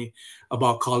feel funny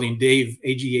about calling Dave.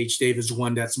 AGH Dave is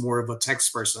one that's more of a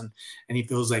text person. And he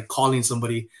feels like calling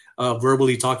somebody,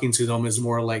 verbally talking to them is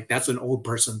more like that's an old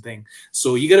person thing.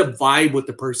 So you got to vibe with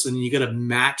the person, you got to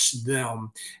match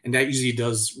them. And that usually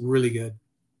does really good.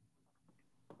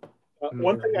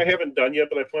 One thing I haven't done yet,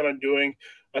 but I plan on doing,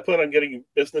 I plan on getting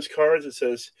business cards that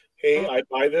says, hey, I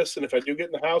buy this, and if I do get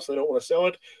in the house and I don't want to sell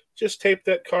it, just tape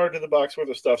that card to the box where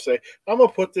the stuff. Say, I'm going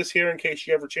to put this here in case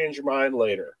you ever change your mind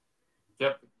later.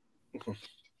 Yep.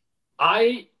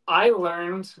 I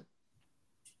learned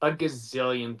a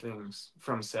gazillion things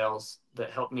from sales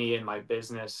that helped me in my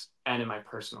business and in my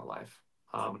personal life.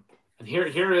 And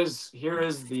here is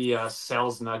the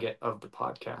sales nugget of the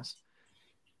podcast.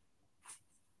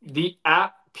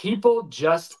 People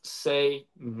just say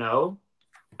no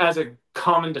as a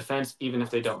common defense, even if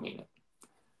they don't mean it.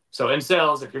 So in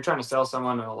sales, if you're trying to sell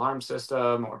someone an alarm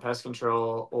system or pest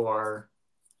control or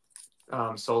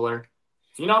solar,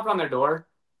 you knock on their door,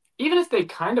 even if they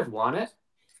kind of want it,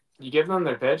 you give them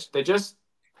their pitch, they just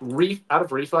out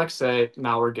of reflex say,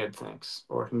 no, we're good, thanks,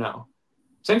 or no.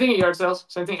 Same thing at yard sales,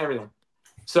 same thing, everything.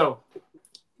 So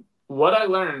what I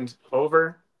learned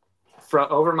over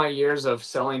my years of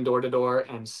selling door to door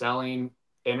and selling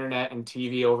internet and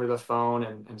TV over the phone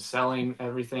and selling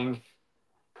everything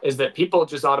is that people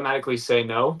just automatically say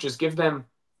no. Just give them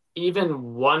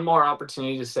even one more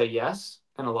opportunity to say yes,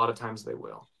 and a lot of times they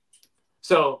will.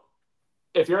 So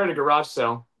if you're at a garage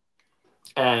sale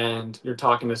and you're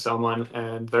talking to someone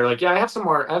and they're like, yeah, I have some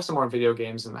more video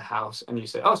games in the house, and you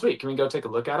say, oh sweet, can we go take a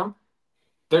look at them?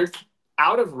 They're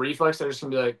out of reflex, they're just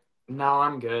gonna be like, no,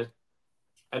 I'm good.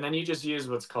 And then you just use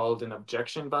what's called an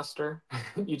objection buster.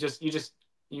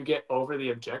 you get over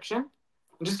the objection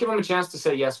and just give them a chance to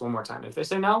say yes one more time. If they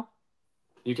say no,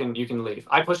 you can leave.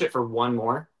 I push it for one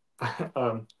more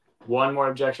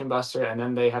objection buster, and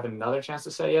then they have another chance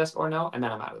to say yes or no, and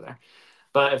then I'm out of there.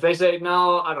 But if they say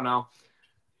no, I don't know,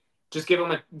 just give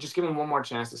them one more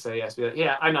chance to say yes. Be like,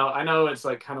 yeah, I know it's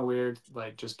like kind of weird,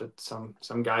 like just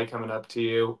some guy coming up to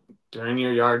you during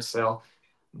your yard sale,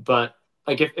 but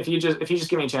like if you just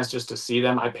give me a chance just to see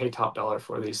them, I pay top dollar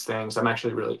for these things. I'm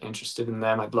actually really interested in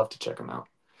them. I'd love to check them out.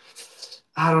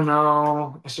 I don't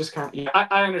know. It's just kind of, yeah,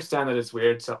 I understand that it's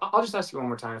weird. So I'll just ask you one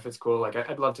more time if it's cool. Like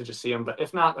I'd love to just see them, but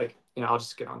if not, like, I'll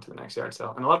just get on to the next yard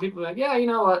sale. And a lot of people are like, yeah, you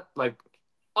know what? Like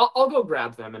I'll go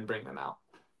grab them and bring them out.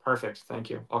 Perfect. Thank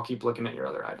you. I'll keep looking at your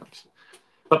other items.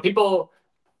 But people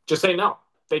just say no.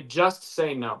 They just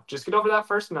say no. Just get over that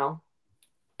first no.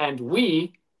 And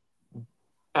we,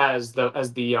 as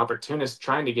the opportunist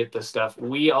trying to get this stuff,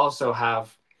 we also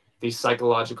have these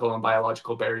psychological and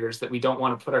biological barriers that we don't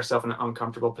want to put ourselves in an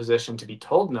uncomfortable position to be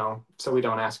told no, so we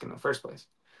don't ask in the first place.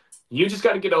 You just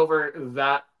got to get over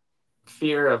that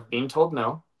fear of being told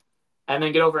no, and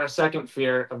then get over a second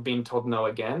fear of being told no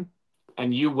again,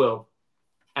 and you will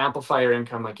amplify your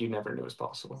income like you never knew was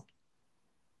possible.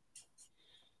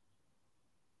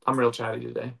 I'm real chatty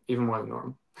today, even more than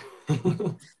normal.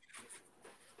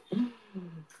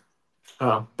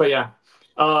 But yeah,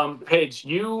 Paige,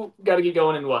 you got to get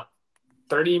going in what,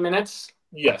 30 minutes?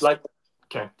 Yes.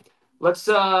 Okay. Let's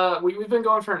we've been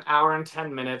going for an hour and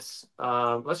 10 minutes.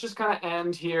 Let's just kind of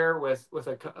end here with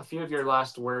a few of your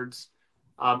last words.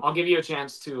 I'll give you a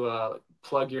chance to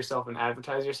plug yourself and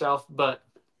advertise yourself, but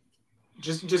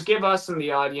just give us and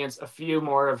the audience a few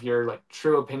more of your like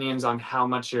true opinions on how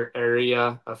much your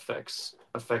area affects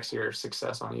your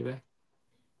success on eBay.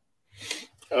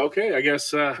 Okay, I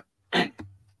guess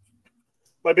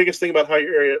my biggest thing about how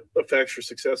your area affects your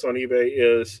success on eBay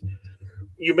is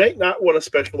you may not want to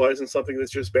specialize in something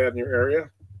that's just bad in your area,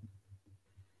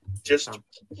 just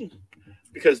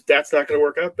because that's not going to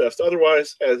work out best.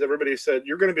 Otherwise, as everybody said,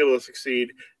 you're going to be able to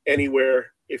succeed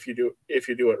anywhere if you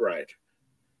do it right.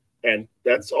 And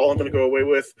that's all I'm going to go away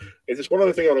with. And just one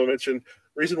other thing I want to mention,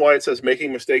 reason why it says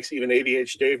making mistakes even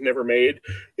ADH Dave never made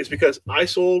is because I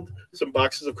sold some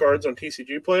boxes of cards on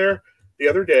TCG Player the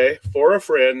other day for a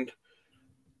friend,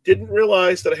 didn't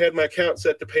realize that I had my account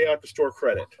set to pay out the store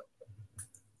credit.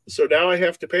 So now I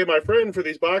have to pay my friend for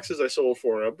these boxes I sold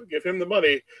for him, give him the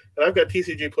money, and I've got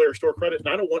TCG Player store credit, and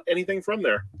I don't want anything from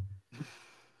there.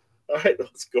 All right,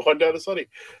 let's go on down to Sunny.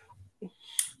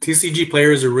 TCG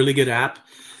Player is a really good app.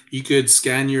 You could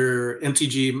scan your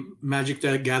MTG Magic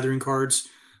the Gathering cards,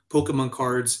 Pokemon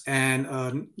cards,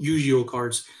 and Yu-Gi-Oh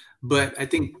cards. But I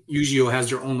think Yu-Gi-Oh has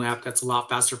their own app that's a lot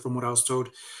faster from what I was told.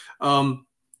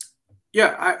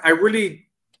 Yeah, I really,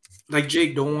 like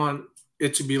Jake, don't want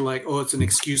it to be like, oh, it's an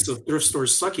excuse of thrift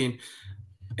stores sucking.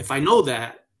 If I know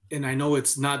that, and I know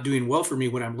it's not doing well for me,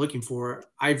 what I'm looking for,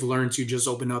 I've learned to just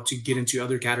open up to get into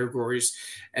other categories.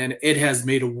 And it has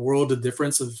made a world of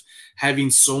difference of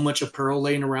having so much apparel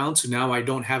laying around to now I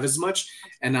don't have as much.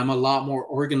 And I'm a lot more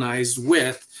organized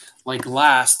with like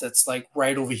glass that's like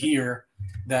right over here.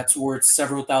 That's worth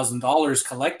several $1,000s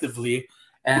collectively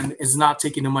and is not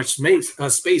taking much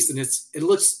space. And it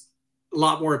looks a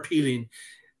lot more appealing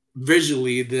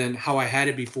visually than how I had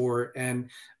it before. And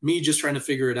me just trying to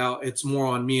figure it out, it's more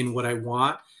on me and what I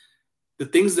want. The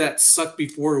things that sucked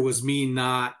before was me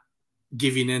not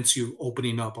giving into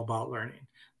opening up about learning.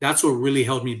 That's what really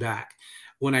held me back.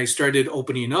 When I started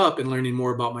opening up and learning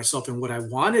more about myself and what I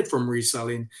wanted from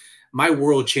reselling, my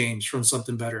world changed from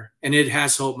something better. And it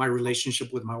has helped my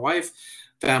relationship with my wife,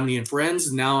 family, and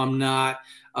friends. Now I'm not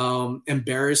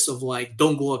embarrassed of like,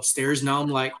 don't go upstairs. Now I'm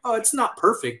like, oh, it's not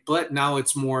perfect, but now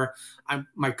it's more,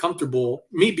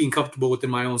 me being comfortable within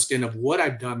my own skin of what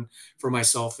I've done for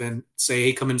myself and say,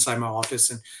 hey, come inside my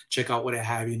office and check out what I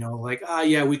have, like,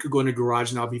 yeah, we could go in the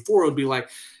garage now. Before it would be like,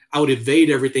 I would evade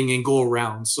everything and go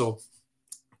around. So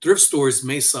thrift stores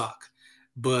may suck,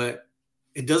 but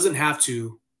it doesn't have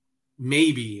to,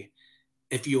 maybe,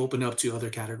 if you open up to other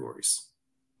categories.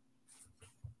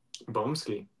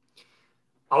 Boomski.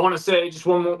 I want to say just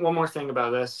one more thing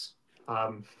about this.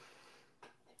 I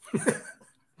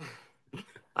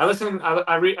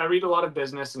read a lot of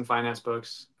business and finance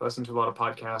books. I listen to a lot of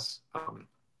podcasts.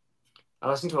 I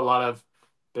listen to a lot of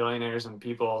billionaires and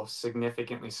people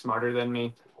significantly smarter than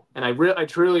me, and I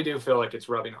truly do feel like it's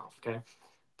rubbing off. Okay,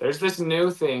 there's this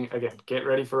new thing. Again, get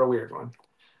ready for a weird one.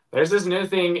 There's this new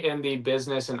thing in the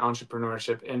business and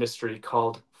entrepreneurship industry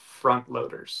called front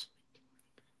loaders.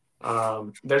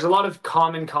 There's a lot of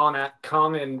common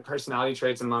personality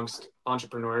traits amongst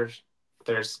entrepreneurs.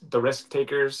 There's the risk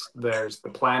takers, there's the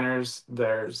planners,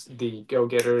 there's the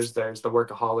go-getters, there's the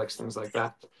workaholics, things like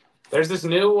that. There's this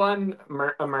new one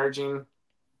emerging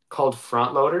called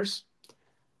front loaders,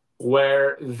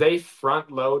 where they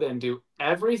front load and do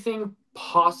everything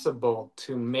possible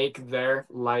to make their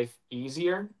life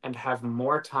easier and have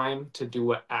more time to do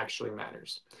what actually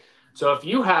matters. So if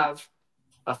you have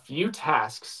a few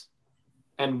tasks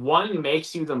and one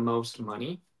makes you the most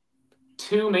money,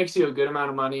 two makes you a good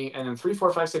amount of money, and then 3,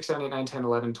 4, 5, 6, 7, 8, 9, 10,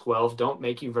 11, 12 don't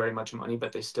make you very much money,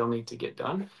 but they still need to get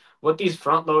done. What these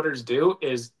front loaders do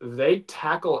is they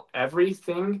tackle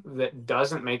everything that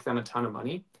doesn't make them a ton of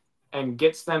money and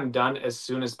gets them done as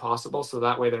soon as possible, so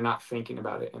that way they're not thinking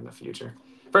about it in the future.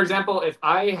 For example, if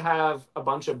I have a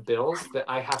bunch of bills that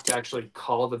I have to actually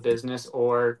call the business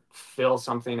or fill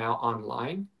something out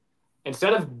online,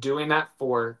 instead of doing that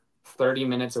for 30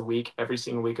 minutes a week, every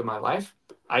single week of my life,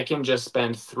 I can just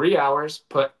spend 3 hours,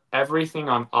 put everything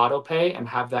on auto pay and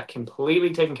have that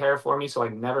completely taken care of for me so I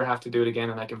never have to do it again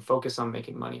and I can focus on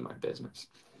making money in my business.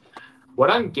 What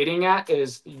I'm getting at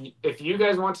is if you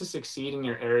guys want to succeed in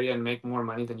your area and make more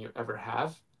money than you ever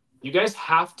have, you guys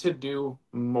have to do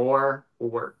more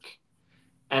work.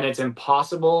 And it's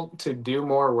impossible to do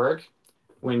more work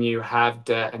when you have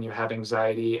debt and you have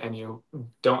anxiety and you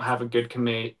don't have a good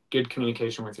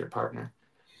communication with your partner.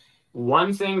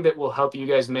 One thing that will help you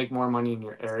guys make more money in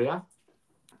your area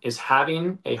is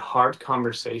having a hard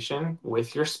conversation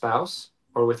with your spouse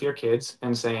or with your kids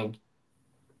and saying,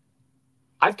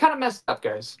 I've kind of messed up,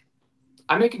 guys.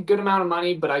 I make a good amount of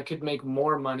money, but I could make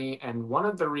more money. And one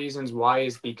of the reasons why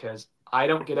is because I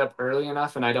don't get up early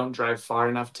enough and I don't drive far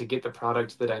enough to get the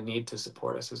product that I need to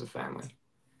support us as a family.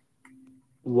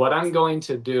 What I'm going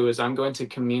to do is I'm going to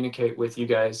communicate with you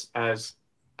guys as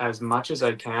as much as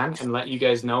I can and let you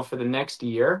guys know for the next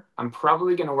year, I'm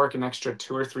probably going to work an extra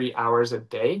 2 or 3 hours a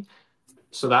day.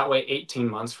 So that way, 18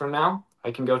 months from now,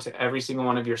 I can go to every single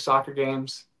one of your soccer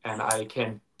games and I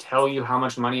can tell you how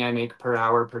much money I make per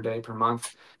hour, per day, per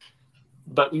month.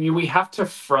 But we have to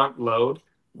front load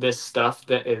this stuff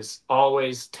that is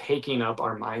always taking up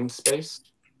our mind space.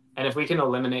 And if we can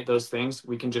eliminate those things,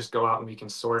 we can just go out and we can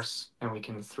source and we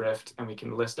can thrift and we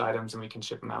can list items and we can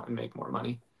ship them out and make more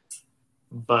money.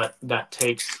 But that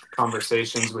takes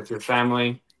conversations with your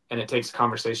family and it takes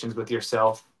conversations with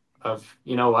yourself of,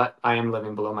 you know what, I am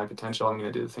living below my potential. I'm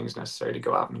going to do the things necessary to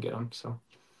go out and get them. So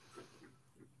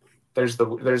there's the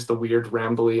weird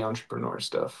rambly entrepreneur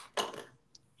stuff.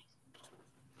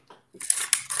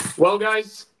 Well,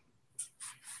 guys,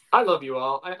 I love you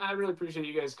all. I really appreciate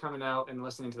you guys coming out and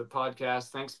listening to the podcast.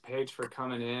 Thanks, Paige, for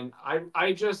coming in.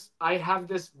 I have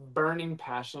this burning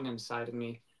passion inside of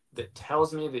me that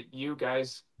tells me that you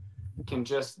guys can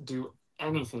just do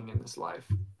anything in this life.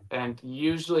 And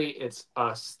usually it's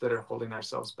us that are holding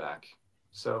ourselves back.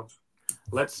 So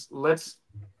let's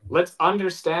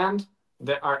understand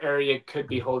that our area could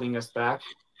be holding us back,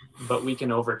 but we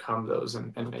can overcome those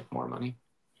and make more money.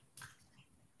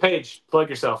 Paige, plug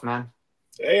yourself, man.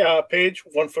 Hey, Paige,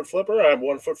 1 Foot Flipper. I'm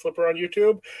 1 Foot Flipper on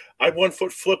YouTube. I'm 1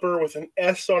 Foot Flipper with an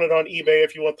S on it on eBay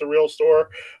if you want the real store.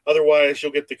 Otherwise,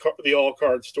 you'll get the all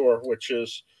card store, which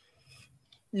is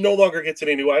no longer gets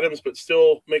any new items, but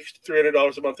still makes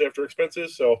 $300 a month after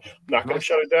expenses. So I'm not going to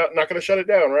shut it down. Not going to shut it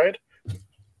down, right?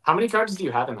 How many cards do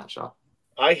you have in that shop?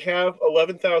 I have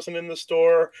 11,000 in the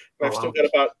store. And I've still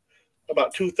got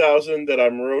about 2,000 that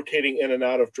I'm rotating in and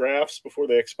out of drafts before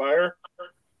they expire.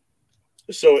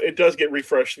 So it does get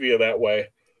refreshed via that way.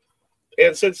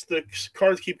 And since the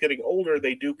cards keep getting older,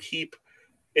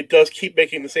 it does keep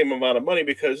making the same amount of money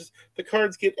because the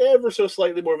cards get ever so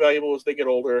slightly more valuable as they get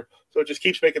older. So it just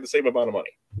keeps making the same amount of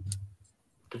money.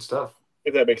 Good stuff.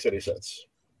 If that makes any sense.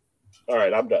 All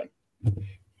right, I'm done.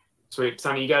 Sweet.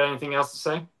 Sonny, you got anything else to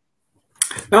say?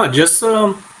 No, just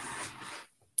I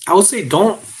would say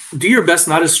don't do your best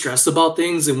not to stress about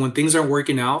things, and when things aren't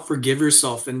working out, forgive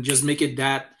yourself and just make it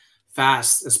that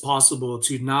fast as possible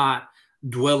to not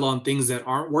dwell on things that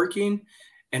aren't working,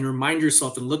 and remind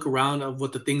yourself and look around of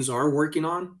what the things are working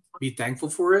on, be thankful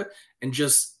for it, and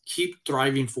just keep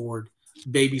thriving forward,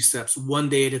 baby steps, one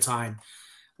day at a time.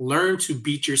 Learn to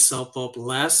beat yourself up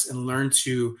less and learn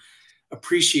to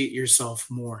appreciate yourself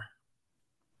more.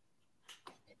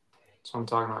 That's what I'm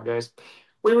talking about, guys.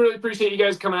 We really appreciate you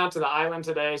guys coming out to the island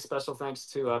today. Special thanks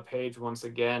to Paige once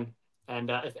again. And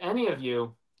if any of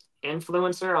you,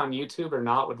 influencer on YouTube or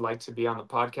not, would like to be on the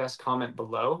podcast, comment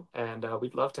below, and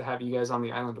we'd love to have you guys on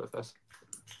the island with us.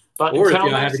 But or if you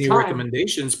have any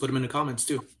recommendations, put them in the comments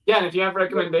too. Yeah, and if you have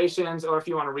recommendations, or if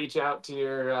you want to reach out to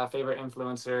your favorite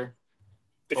influencer,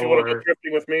 if you want to go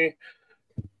thrifting with me,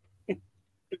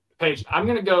 Paige, I'm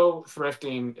gonna go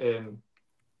thrifting in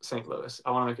St. Louis.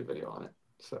 I want to make a video on it.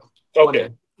 So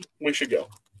okay, we should go.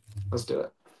 Let's do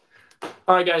it.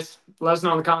 All right, guys. Let us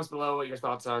know in the comments below what your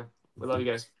thoughts are. We love you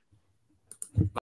guys.